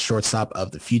be their shortstop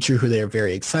of the future, who they are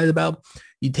very excited about.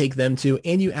 You take them to,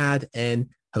 and you add in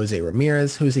Jose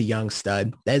Ramirez, who's a young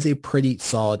stud. That is a pretty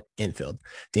solid infield.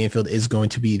 The infield is going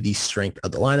to be the strength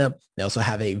of the lineup. They also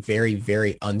have a very,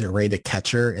 very underrated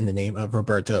catcher in the name of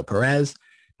Roberto Perez.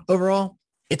 Overall,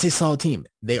 it's a solid team.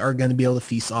 They are going to be able to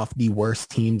feast off the worst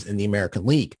teams in the American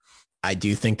League. I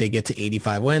do think they get to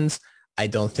 85 wins. I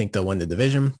don't think they'll win the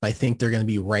division, but I think they're going to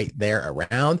be right there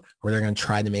around where they're going to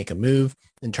try to make a move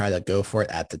and try to go for it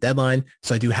at the deadline.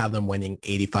 So I do have them winning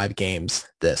 85 games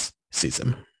this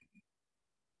season.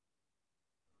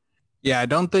 Yeah, I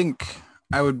don't think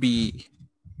I would be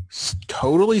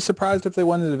totally surprised if they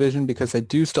won the division because they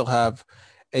do still have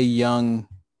a young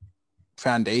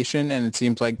foundation, and it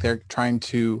seems like they're trying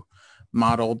to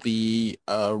model the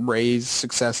Rays'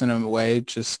 success in a way,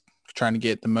 just trying to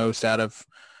get the most out of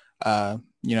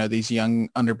these young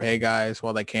underpaid guys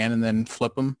while they can, and then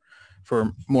flip them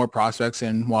for more prospects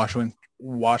and wash,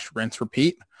 rinse,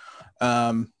 repeat.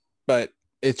 But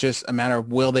it's just a matter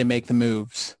of will they make the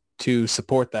moves to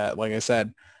support that. Like I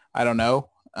said, I don't know.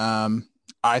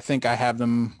 I think I have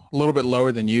them a little bit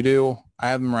lower than you do. I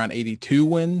have them around 82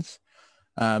 wins,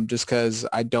 just because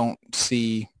I don't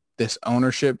see this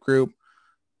ownership group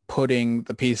putting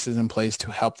the pieces in place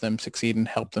to help them succeed and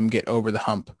help them get over the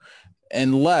hump.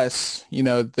 Unless,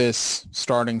 this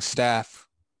starting staff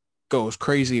goes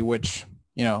crazy, which,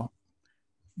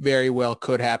 very well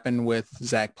could happen with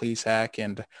Zach Plesac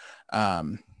and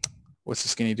what's the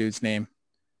skinny dude's name?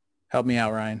 Help me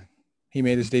out, Ryan. He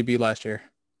made his debut last year.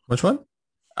 Which one?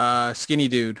 Skinny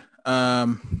dude.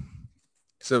 God.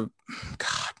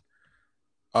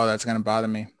 Oh, that's going to bother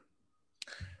me.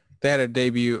 They had a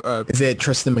debut. Is it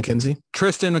Tristan McKenzie?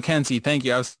 Tristan McKenzie. Thank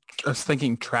you. I was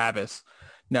thinking Travis.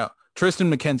 No, Tristan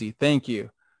McKenzie. Thank you.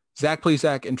 Zach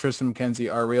Plesac and Tristan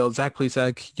McKenzie are real. Zach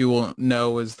Plesac, you will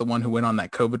know, is the one who went on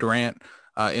that COVID rant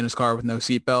in his car with no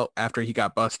seatbelt after he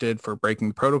got busted for breaking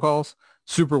the protocols.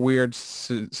 Super weird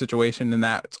situation, and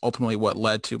that's ultimately what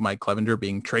led to Mike Clevenger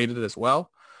being traded as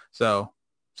well. So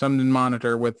something to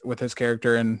monitor with his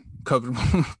character and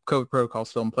COVID protocol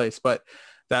still in place. But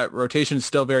that rotation is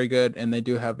still very good, and they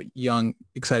do have young,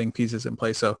 exciting pieces in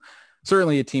place. So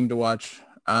certainly a team to watch.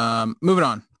 Moving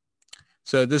on.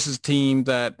 So this is a team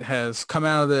that has come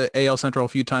out of the AL Central a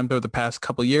few times over the past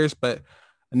couple of years, but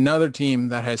another team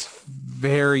that has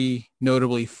very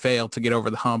notably failed to get over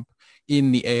the hump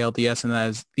in the ALDS, and that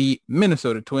is the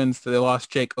Minnesota Twins. They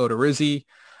lost Jake Odorizzi.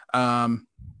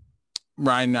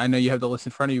 Ryan, I know you have the list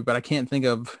in front of you, but I can't think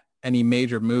of any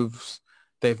major moves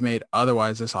they've made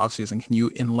otherwise this offseason. Can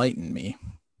you enlighten me?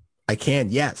 I can,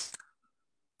 yes.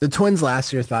 The Twins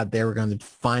last year thought they were going to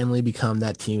finally become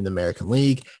that team in the American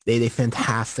League. They had a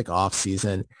fantastic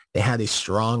offseason. They had a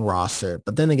strong roster,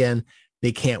 but then again,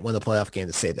 they can't win a playoff game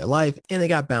to save their life, and they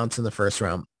got bounced in the first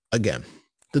round again.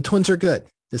 The Twins are good.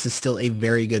 This is still a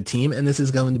very good team, and this is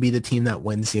going to be the team that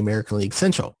wins the American League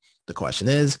Central. The question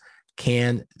is,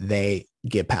 can they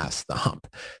get past the hump?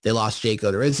 They lost Jake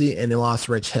Odorizzi, and they lost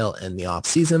Rich Hill in the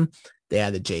offseason. They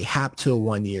added Jay Happ to a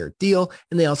one-year deal,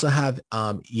 and they also have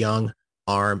young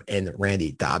Arm and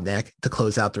Randy Dobnak to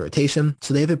close out the rotation.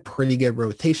 So they have a pretty good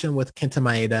rotation with Kenta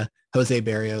Maeda, Jose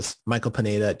Barrios, Michael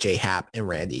Pineda, Jay Happ, and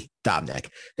Randy Dobnak.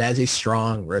 That is a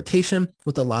strong rotation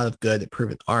with a lot of good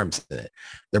proven arms in it.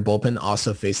 Their bullpen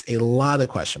also faced a lot of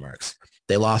question marks.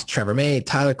 They lost Trevor May,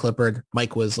 Tyler Clippard,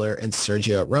 Mike Whistler, and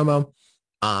Sergio Romo.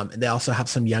 And they also have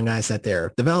some young guys that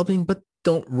they're developing, but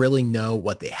don't really know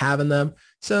what they have in them.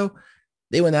 So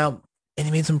they went out and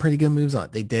they made some pretty good moves on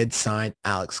it. They did sign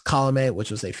Alex Colomé,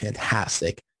 which was a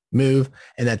fantastic move,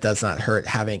 and that does not hurt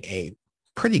having a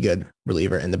pretty good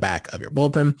reliever in the back of your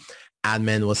bullpen.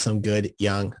 Admin with some good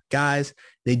young guys.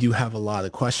 They do have a lot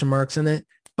of question marks in it,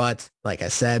 but like I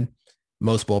said,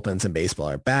 most bullpens in baseball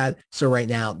are bad. So right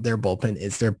now, their bullpen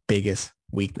is their biggest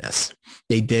weakness.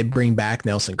 They did bring back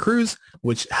Nelson Cruz,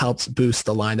 which helps boost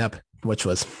the lineup, which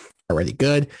was already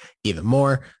good, even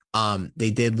more.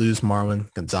 They did lose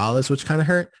Marwin Gonzalez, which kind of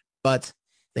hurt, but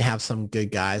they have some good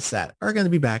guys that are going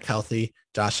to be back healthy.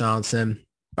 Josh Johnson,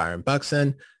 Byron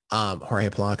Buxton, Jorge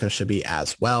Polanco should be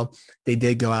as well. They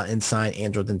did go out and sign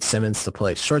Andrelton Simmons to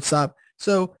play shortstop.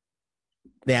 So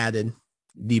they added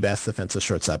the best defensive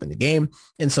shortstop in the game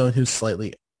and someone who's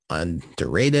slightly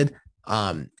underrated.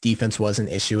 Defense was an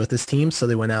issue with this team, so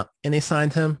they went out and they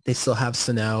signed him. They still have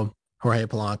Sano, Jorge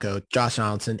Polanco, Josh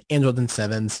Johnson, Andrelton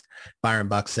Simmons, Byron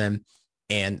Buxton,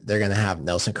 and they're going to have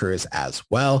Nelson Cruz as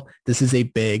well. This is a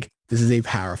big This is a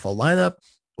powerful lineup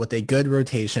with a good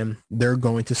rotation. They're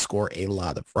going to score a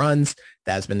lot of runs.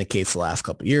 That has been the case the last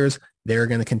couple of years. They're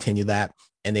going to continue that,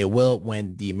 and they will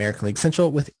win the American League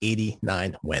Central with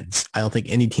 89 wins. I don't think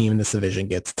any team in this division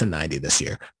gets to 90 this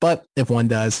year, but if one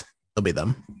does, it'll be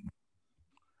them.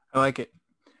 I like it.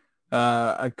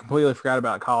 I completely forgot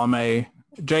about column A.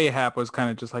 J Happ was kind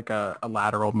of just like a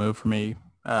lateral move for me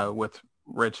with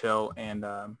Rich Hill and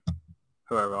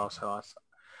whoever else.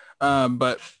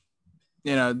 But,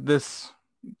 this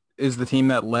is the team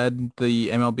that led the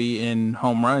MLB in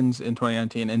home runs in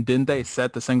 2019. And didn't they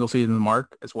set the single season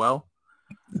mark as well?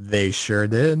 They sure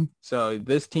did. So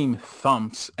this team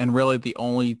thumps. And really the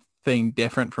only thing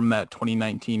different from that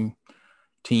 2019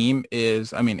 team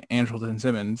is, Andrelton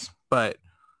Simmons, but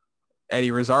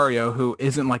Eddie Rosario, who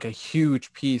isn't like a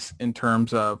huge piece in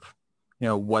terms of,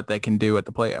 what they can do at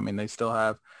the plate. They still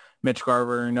have Mitch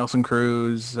Garver, Nelson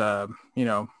Cruz, top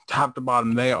to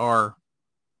bottom. They are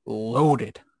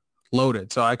loaded.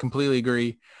 So I completely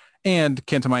agree. And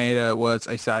Kenta Maeda was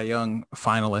a Cy Young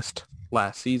finalist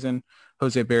last season.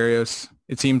 Jose Barrios,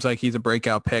 it seems like he's a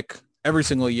breakout pick every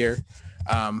single year.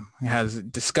 He has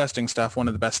disgusting stuff, one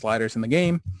of the best sliders in the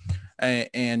game.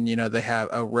 And they have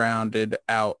a well-rounded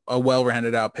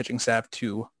out pitching staff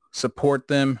to support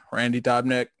them. Randy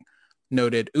Dobnak,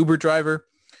 noted Uber driver.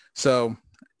 So,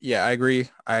 yeah, I agree.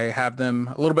 I have them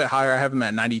a little bit higher. I have them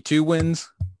at 92 wins,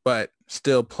 but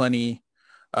still plenty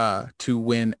to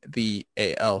win the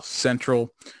AL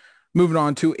Central. Moving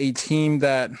on to a team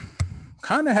that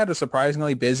kind of had a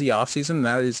surprisingly busy offseason.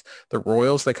 That is the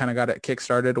Royals. They kind of got it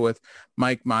kickstarted with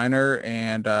Mike Minor,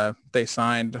 and they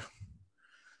signed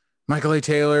Michael A.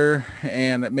 Taylor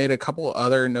and made a couple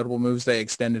other notable moves. They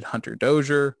extended Hunter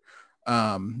Dozier.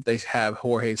 They have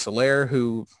Jorge Soler,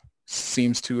 who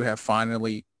seems to have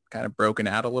finally kind of broken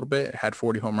out a little bit, had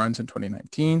 40 home runs in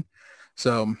 2019.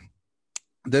 So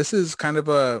this is kind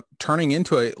of turning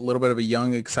into a little bit of a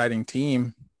young, exciting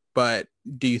team. But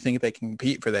do you think they can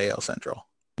compete for the AL Central?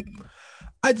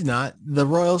 I do not. The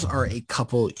Royals are a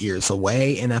couple years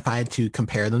away, and if I had to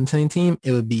compare them to any team,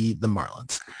 it would be the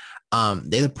Marlins.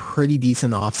 They had a pretty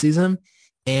decent offseason,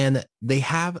 and they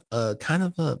have a kind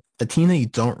of a team that you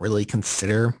don't really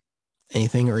consider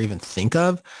anything or even think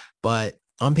of, but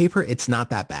on paper, it's not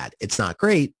that bad. It's not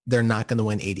great. They're not going to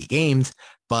win 80 games,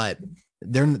 but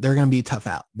they're going to be tough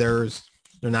out. They're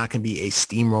not going to be a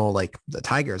steamroll like the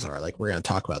Tigers are, like we're going to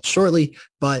talk about shortly,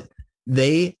 but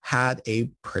they had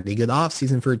a pretty good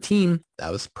offseason for a team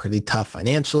that was pretty tough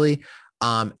financially.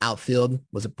 Outfield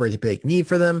was a pretty big need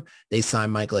for them. They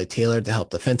signed Michael A. Taylor to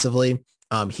help defensively.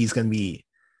 He's going to be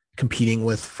competing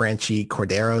with Franchy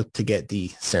Cordero to get the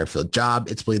center field job.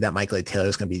 It's believed that Michael A. Taylor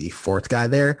is going to be the fourth guy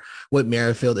there. Whit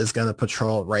Merrifield is going to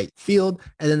patrol right field.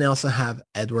 And then they also have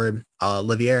Edward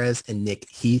Olivares and Nick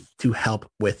Heath to help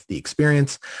with the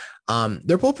experience.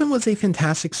 Their bullpen was a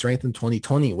fantastic strength in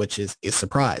 2020, which is a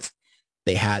surprise.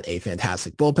 They had a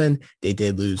fantastic bullpen. They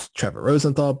did lose Trevor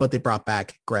Rosenthal, but they brought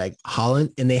back Greg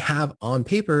Holland, and they have on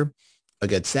paper a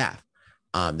good staff.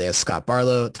 They have Scott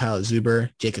Barlow, Tyler Zuber,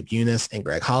 Jacob Eunice, and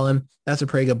Greg Holland. That's a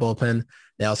pretty good bullpen.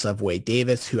 They also have Wade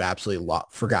Davis, who absolutely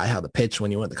forgot how to pitch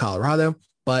when he went to Colorado,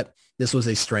 but this was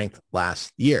a strength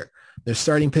last year. Their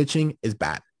starting pitching is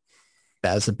bad.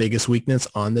 That is the biggest weakness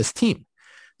on this team.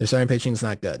 Their starting pitching is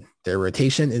not good. Their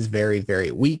rotation is very,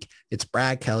 very weak. It's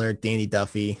Brad Keller, Danny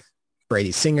Duffy,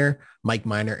 Brady Singer, Mike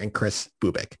Minor, and Chris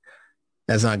Bubik.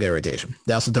 That's not a good rotation.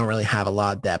 They also don't really have a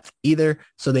lot of depth either,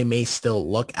 so they may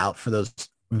still look out for those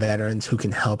veterans who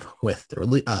can help with their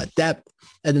depth.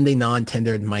 And then they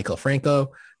non-tendered Michael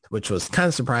Franco, which was kind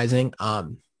of surprising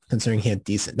considering he had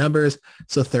decent numbers.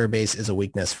 So third base is a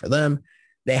weakness for them.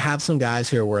 They have some guys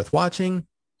who are worth watching.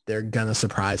 They're going to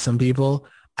surprise some people.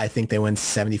 I think they win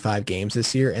 75 games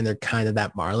this year, and they're kind of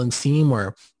that Marlins team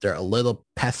where they're a little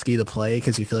pesky to play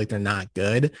because you feel like they're not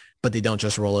good, but they don't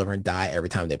just roll over and die every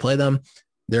time they play them.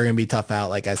 They're going to be tough out,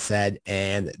 like I said,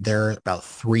 and they're about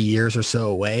 3 years or so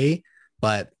away,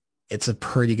 but it's a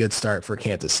pretty good start for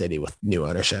Kansas City with new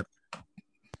ownership.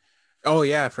 Oh,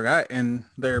 yeah, I forgot. And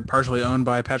they're partially owned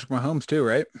by Patrick Mahomes too,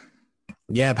 right?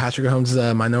 Yeah, Patrick Mahomes is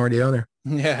a minority owner.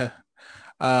 Yeah.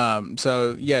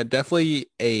 So, yeah, definitely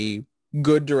a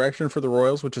good direction for the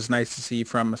Royals, which is nice to see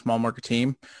from a small market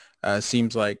team.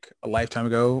 Seems like a lifetime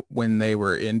ago when they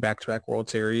were in back-to-back World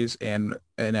Series and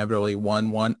inevitably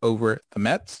won one over the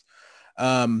Mets.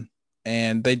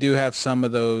 And they do have some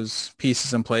of those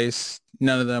pieces in place.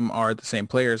 None of them are the same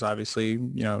players, obviously,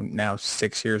 now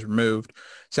 6 years removed.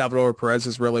 Salvador Perez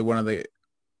is really one of the,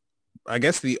 I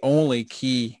guess, the only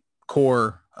key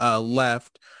core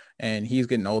left. and he's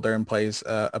getting older and plays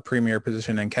a premier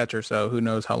position in catcher. So who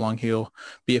knows how long he'll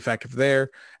be effective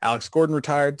there. Alex Gordon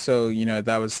retired. So,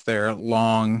 that was their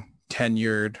long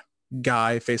tenured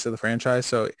guy, face of the franchise.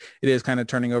 So it is kind of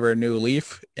turning over a new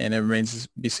leaf, and it remains to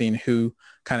be seen who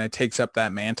kind of takes up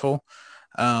that mantle.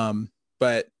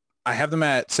 But I have them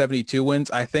at 72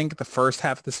 wins. I think the first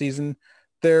half of the season,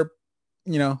 they're,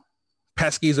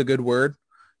 pesky is a good word.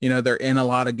 They're in a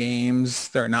lot of games.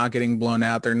 They're not getting blown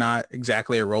out. They're not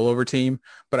exactly a rollover team,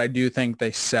 but I do think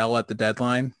they sell at the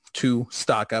deadline to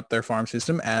stock up their farm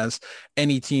system, as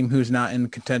any team who's not in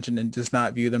contention and does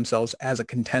not view themselves as a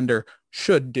contender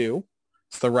should do.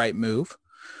 It's the right move.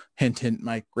 Hint, hint,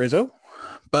 Mike Rizzo.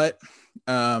 But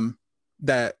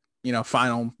that,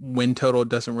 final win total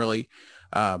doesn't really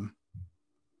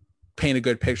paint a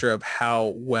good picture of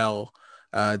how well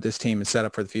this team is set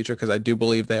up for the future, because I do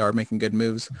believe they are making good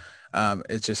moves.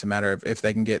 It's just a matter of if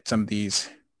they can get some of these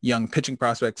young pitching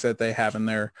prospects that they have in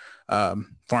their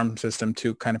farm system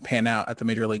to kind of pan out at the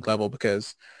major league level,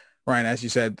 because Ryan, as you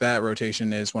said, that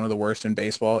rotation is one of the worst in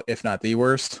baseball, if not the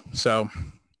worst. So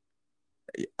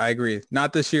I agree.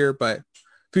 Not this year, but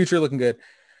future looking good.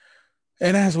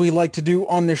 And as we like to do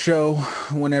on the show,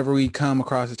 whenever we come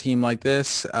across a team like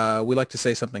this, we like to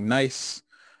say something nice.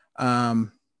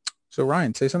 So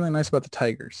Ryan, say something nice about the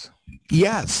Tigers.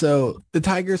 Yeah, so the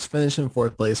Tigers finished in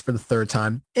 4th place for the 3rd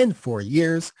time in 4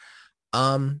 years.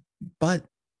 But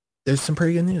there's some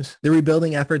pretty good news. The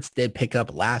rebuilding efforts did pick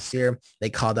up last year.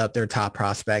 They called up their top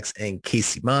prospects in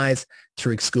Casey Mize,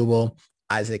 Tariq Skubal,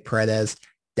 Isaac Paredes,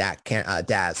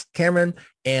 Daz Cameron,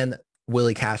 and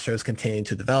Willie Castro is continuing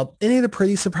to develop. And they had a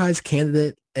pretty surprise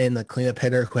candidate in the cleanup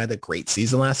hitter who had a great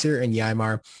season last year in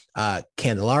Yaimar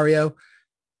Candelario.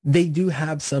 They do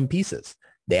have some pieces.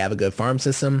 They have a good farm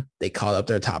system. They called up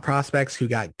their top prospects who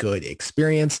got good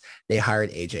experience. They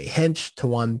hired AJ Hinch to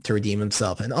redeem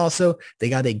himself. And also they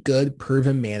got a good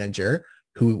proven manager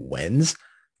who wins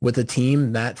with a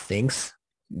team that thinks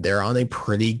they're on a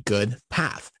pretty good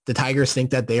path. The Tigers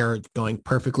think that they are going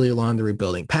perfectly along the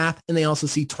rebuilding path, and they also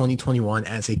see 2021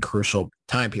 as a crucial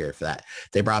time period for that.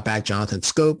 They brought back Jonathan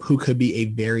Scope, who could be a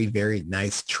very, very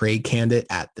nice trade candidate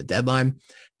at the deadline.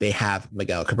 They have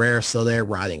Miguel Cabrera still there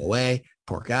rotting away.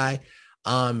 Poor guy.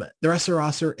 The rest of the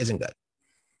roster isn't good.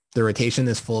 The rotation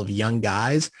is full of young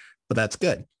guys, but that's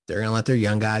good. They're going to let their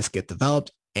young guys get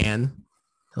developed, and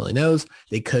who knows,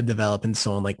 they could develop into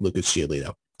someone like Lucas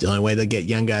Giolito. The only way to get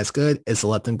young guys good is to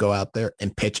let them go out there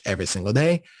and pitch every single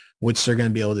day, which they're going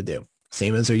to be able to do.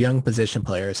 Same as their young position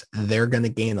players, they're going to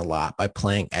gain a lot by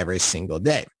playing every single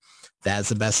day. That's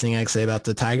the best thing I can say about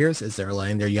the Tigers, is they're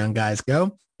letting their young guys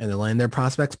go and they're letting their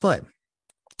prospects play.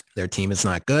 Their team is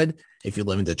not good. If you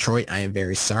live in Detroit, I am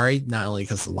very sorry, not only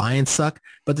because the Lions suck,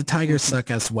 but the Tigers suck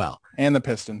as well. And the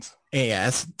Pistons. Yeah,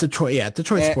 it's Detroit. Yeah,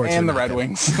 Detroit sports. And the Red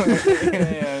Wings.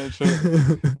 Yeah,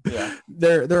 sure. Yeah.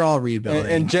 They're all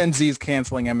rebuilding. And Gen Z's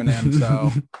canceling Eminem,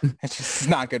 so it's just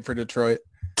not good for Detroit.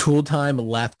 Tool Time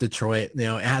left Detroit.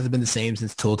 It hasn't been the same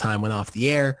since Tool Time went off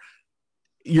the air.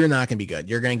 You're not going to be good.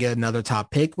 You're going to get another top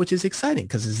pick, which is exciting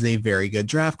because it's a very good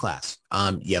draft class.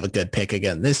 You have a good pick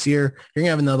again this year. You're going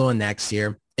to have another one next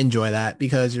year. Enjoy that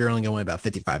because you're only going to win about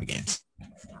 55 games.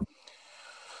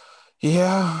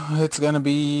 Yeah, it's going to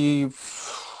be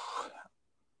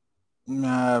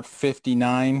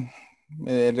 59.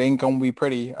 It ain't going to be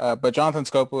pretty. But Jonathan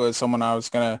Scopo is someone I was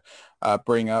going to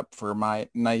bring up for my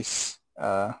nice,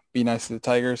 be nice to the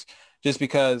Tigers, just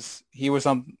because he was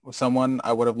someone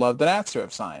I would have loved the Nats to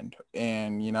have signed.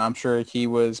 And, I'm sure he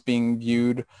was being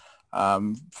viewed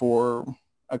for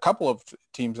a couple of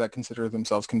teams that consider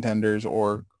themselves contenders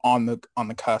or on the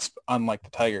cusp, unlike the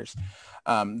Tigers.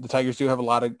 The Tigers do have a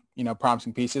lot of,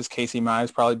 promising pieces. Casey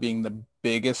Mize probably being the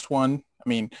biggest one. I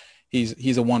mean, he's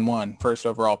a 1-1 first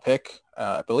overall pick,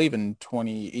 I believe in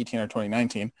 2018 or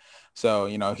 2019. So,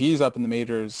 he's up in the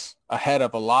majors ahead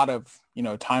of a lot of,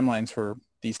 timelines for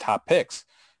these top picks.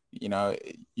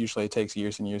 Usually it takes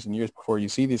years and years and years before you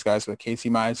see these guys, but Casey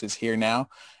Mize is here now.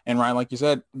 And Ryan, like you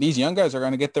said, these young guys are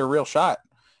going to get their real shot.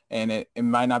 And it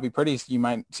might not be pretty. You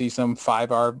might see some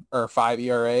 5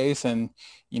 ERAs and,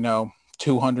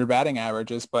 200 batting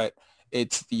averages, but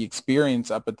it's the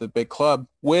experience up at the big club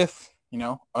with,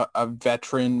 a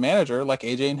veteran manager like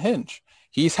AJ Hinch.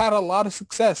 He's had a lot of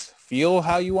success. Feel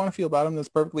how you want to feel about him. That's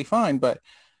perfectly fine. But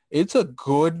it's a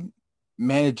good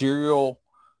managerial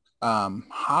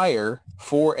hire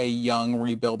for a young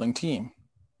rebuilding team,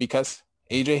 because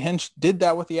AJ Hinch did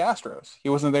that with the Astros. He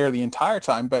wasn't there the entire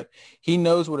time, but he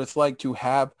knows what it's like to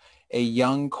have a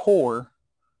young core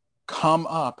come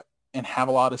up and have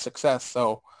a lot of success.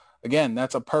 So again,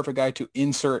 that's a perfect guy to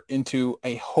insert into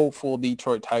a hopeful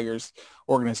Detroit Tigers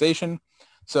organization.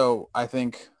 So I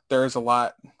think there is a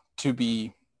lot to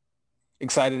be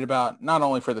excited about, not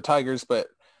only for the Tigers, but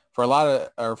for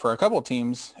a couple of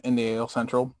teams in the AL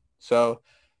Central. So,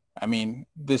 I mean,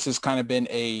 this has kind of been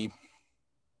a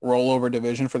rollover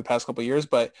division for the past couple of years,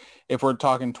 but if we're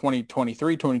talking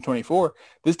 2023, 2024,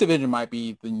 this division might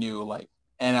be the new like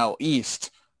NL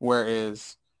East,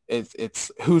 whereas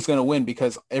it's who's going to win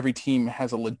because every team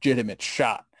has a legitimate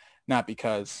shot, not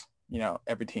because,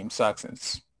 every team sucks and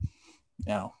it's,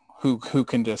 who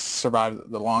can just survive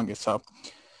the longest. So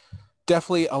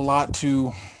definitely a lot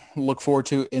to look forward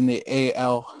to in the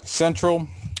AL Central,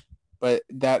 but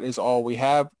that is all we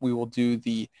have. We will do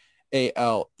the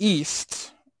AL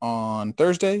East on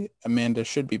Thursday. Amanda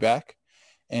should be back,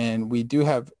 and we do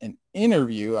have an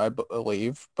interview, I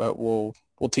believe, but we'll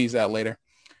tease that later.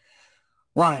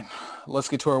 Ryan, let's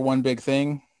get to our one big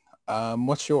thing.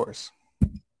 What's yours?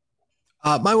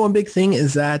 My one big thing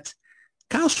is that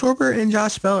Kyle Schwarber and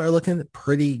Josh Bell are looking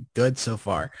pretty good so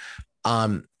far.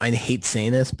 I hate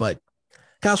saying this, but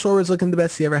Kyle Schwarber is looking the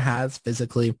best he ever has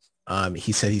physically.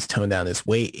 He said he's toned down his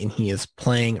weight and he is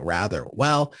playing rather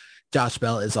well. Josh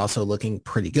Bell is also looking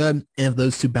pretty good. And if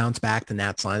those two bounce back, the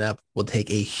Nats lineup will take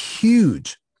a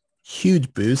huge,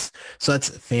 huge boost. So that's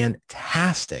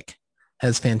fantastic.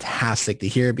 That's fantastic to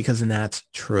hear because the Nats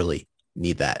truly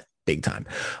need that big time.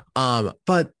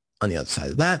 But on the other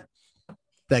side of that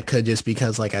could just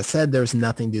because, like I said, there's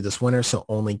nothing to do this winter. So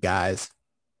only guys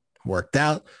worked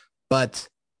out. But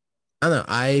I don't know.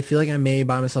 I feel like I may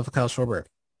buy myself a Kyle Schwarber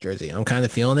jersey. I'm kind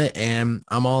of feeling it, and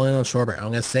I'm all in on Schwarber. I'm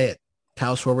going to say it.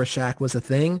 Kyle Schwarber Shaq was a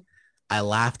thing. I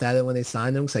laughed at it when they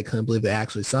signed him because I couldn't believe they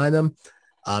actually signed him.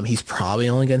 He's probably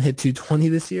only going to hit 220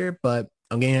 this year, but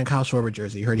I'm getting a Kyle Schwarber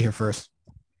jersey. You heard it here first.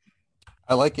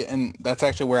 I like it, and that's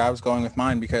actually where I was going with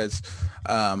mine because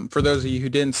for those of you who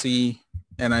didn't see,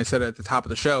 and I said at the top of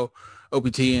the show,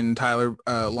 OPT and Tyler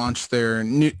launched their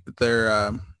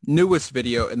newest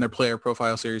video in their player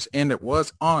profile series, and it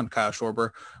was on Kyle Schwarber.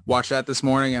 Watched that this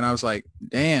morning, and I was like,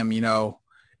 damn,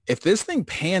 if this thing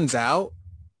pans out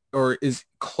or is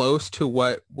close to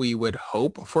what we would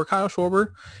hope for Kyle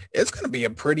Schwarber, it's going to be a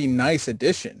pretty nice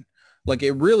addition. Like,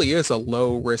 it really is a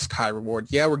low risk, high reward.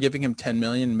 Yeah, we're giving him $10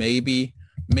 million. Maybe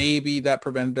that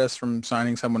prevented us from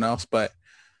signing someone else, but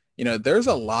there's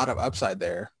a lot of upside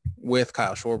there with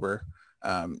Kyle Schwarber.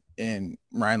 And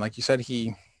Ryan, like you said,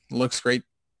 he looks great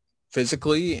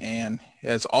physically and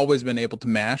has always been able to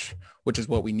mash, which is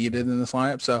what we needed in this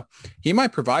lineup. So he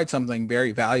might provide something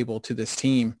very valuable to this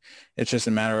team. It's just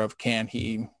a matter of, can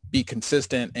he be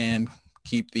consistent and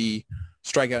keep the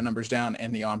strikeout numbers down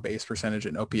and the on-base percentage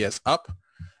and OPS up?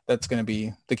 That's going to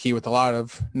be the key with a lot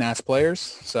of Nats players.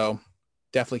 So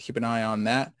definitely keep an eye on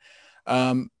that.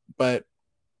 But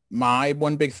my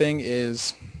one big thing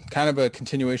is kind of a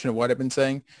continuation of what I've been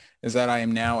saying, is that I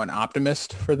am now an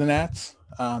optimist for the Nats.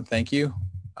 Thank you.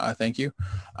 But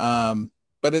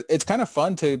it's kind of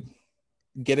fun to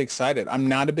get excited. I'm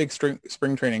not a big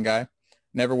spring training guy.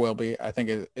 Never will be. I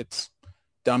think it's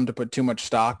dumb to put too much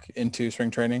stock into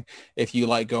spring training. If you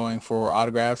like going for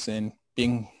autographs and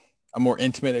being a more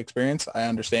intimate experience, I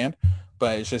understand,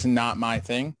 but it's just not my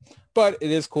thing. But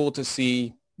it is cool to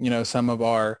see, some of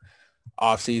our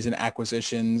offseason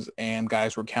acquisitions and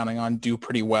guys we're counting on do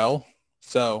pretty well.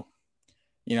 So,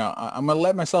 I'm going to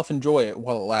let myself enjoy it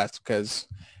while it lasts, because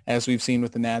as we've seen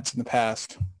with the Nats in the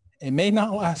past, it may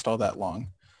not last all that long,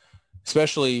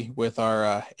 especially with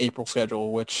our April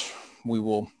schedule, which we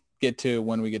will get to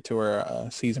when we get to our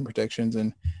season predictions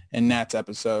and Nats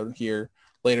episode here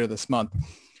later this month.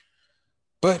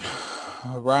 But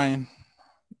Ryan,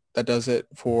 that does it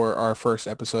for our first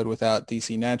episode without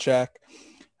DC Nat Shack.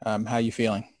 How you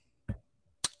feeling?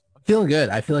 I'm feeling good.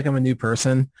 I feel like I'm a new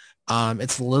person.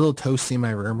 It's a little toasty in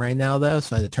my room right now, though,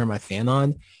 so I had to turn my fan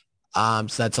on.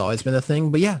 So that's always been a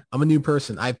thing. But yeah, I'm a new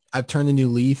person. I've turned a new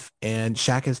leaf, and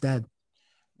Shaq is dead.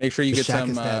 Make sure you get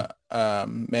some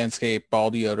Manscaped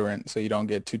ball deodorant so you don't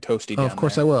get too toasty down of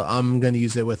course there. I will. I'm going to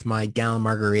use it with my gallon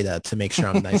margarita to make sure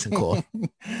I'm nice and cool.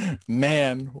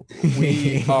 Man,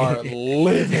 we are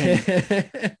living.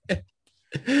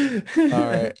 All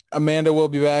right. Amanda will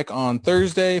be back on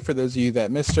Thursday. For those of you that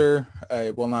missed her,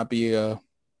 it will not be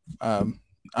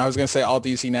I was going to say all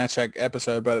DC Nat Shack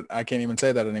episode, but I can't even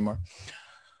say that anymore.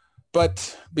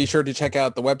 But be sure to check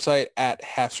out the website at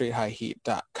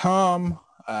halfstreethighheat.com.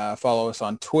 Follow us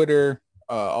on Twitter,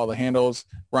 all the handles.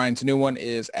 Ryan's new one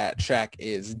is at Shaq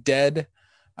is Dead.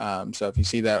 So if you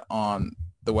see that on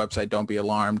the website, don't be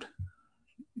alarmed.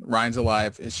 Ryan's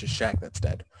alive. It's just Shaq that's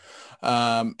dead.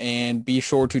 And be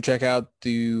sure to check out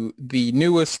the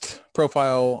newest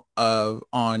profile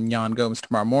on Yan Gomes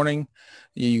tomorrow morning.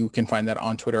 You can find that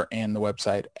on Twitter and the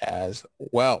website as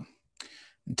well.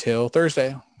 Until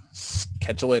Thursday,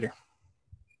 catch you later.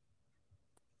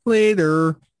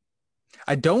 Later.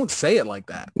 I don't say it like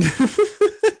that.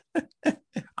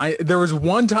 There was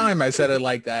one time I said it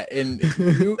like that, and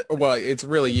well, it's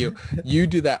really you. You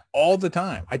do that all the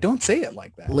time. I don't say it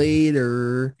like that.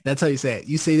 Later. That's how you say it.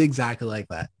 You say it exactly like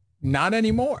that. Not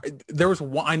anymore. There was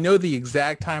one, I know the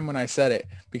exact time when I said it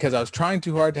because I was trying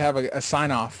too hard to have a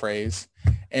sign-off phrase,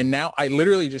 and now I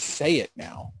literally just say it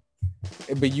now.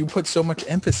 But you put so much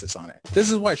emphasis on it.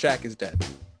 This is why Shaq is dead.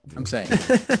 I'm saying.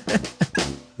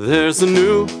 There's a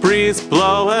new breeze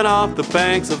blowing off the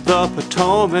banks of the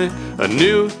Potomac. A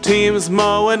new team's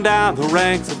mowing down the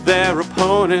ranks of their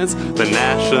opponents. The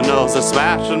Nationals are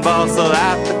smashing balls so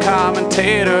that the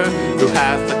commentator who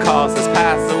has the calls has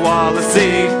passed the wall to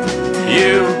see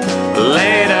you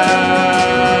later.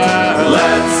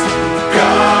 Let's go,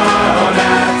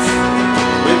 Nats.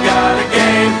 We've got a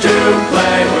game to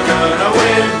play. We're gonna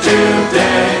win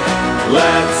today.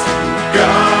 Let's go,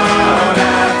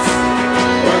 Nats.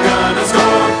 We're gonna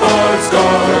score for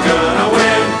score. We're gonna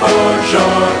win for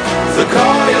sure. So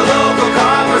call your local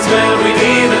congressman. We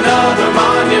need another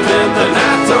monument. The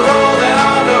Nats are rolling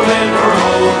on to win. We're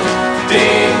holding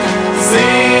DC.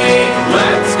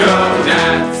 Let's go,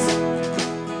 Nats.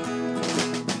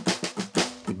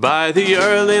 By the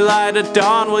early light of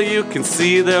dawn, well, you can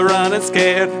see they're running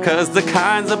scared, 'cause the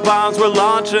kinds of bombs we're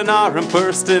launching aren't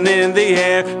bursting in the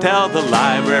air. Tell the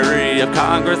Library of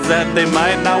Congress that they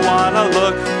might not want to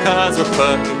look, 'cause we're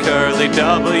putting curly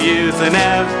W's in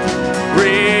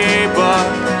every book.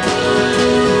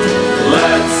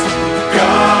 Let's go,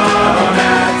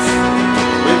 Nats.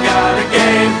 We've got a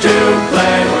game to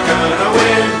play. We're gonna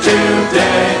win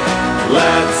today.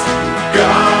 Let's go,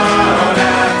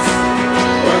 Nats.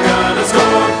 We're gonna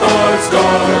score for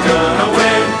score. We're gonna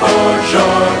win for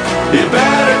sure. You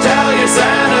better tell your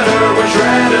senator we're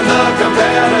shredding the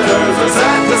competitors. We're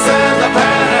set to send the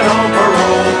pennant home for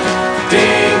old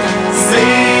DC.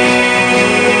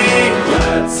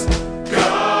 Let's go,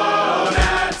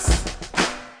 Nats.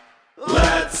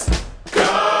 Let's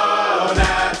go,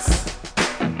 Nats.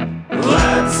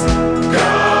 Let's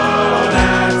go,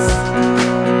 Nats.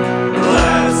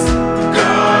 Let's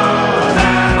go,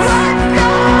 Nats.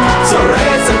 So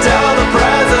raise and tell the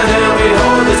president we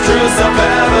hold this truth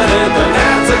self-evident. The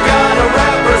Nats are gonna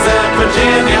represent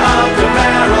Virginia up to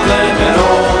Maryland and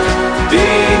old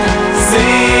DC.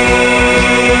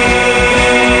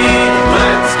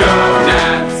 Let's go,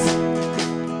 Nats.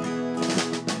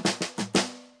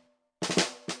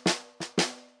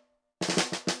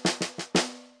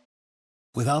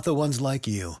 Without the ones like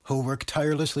you, who work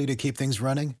tirelessly to keep things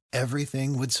running,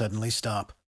 everything would suddenly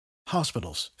stop.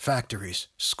 Hospitals, factories,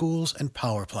 schools, and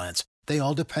power plants, they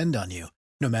all depend on you.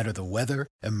 No matter the weather,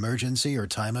 emergency, or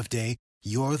time of day,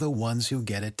 you're the ones who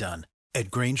get it done. At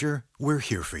Grainger, we're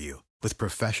here for you with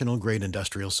professional-grade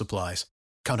industrial supplies.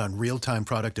 Count on real-time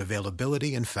product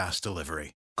availability and fast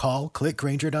delivery. Call, click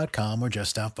Grainger.com, or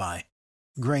just stop by.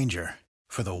 Grainger,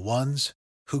 for the ones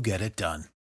who get it done.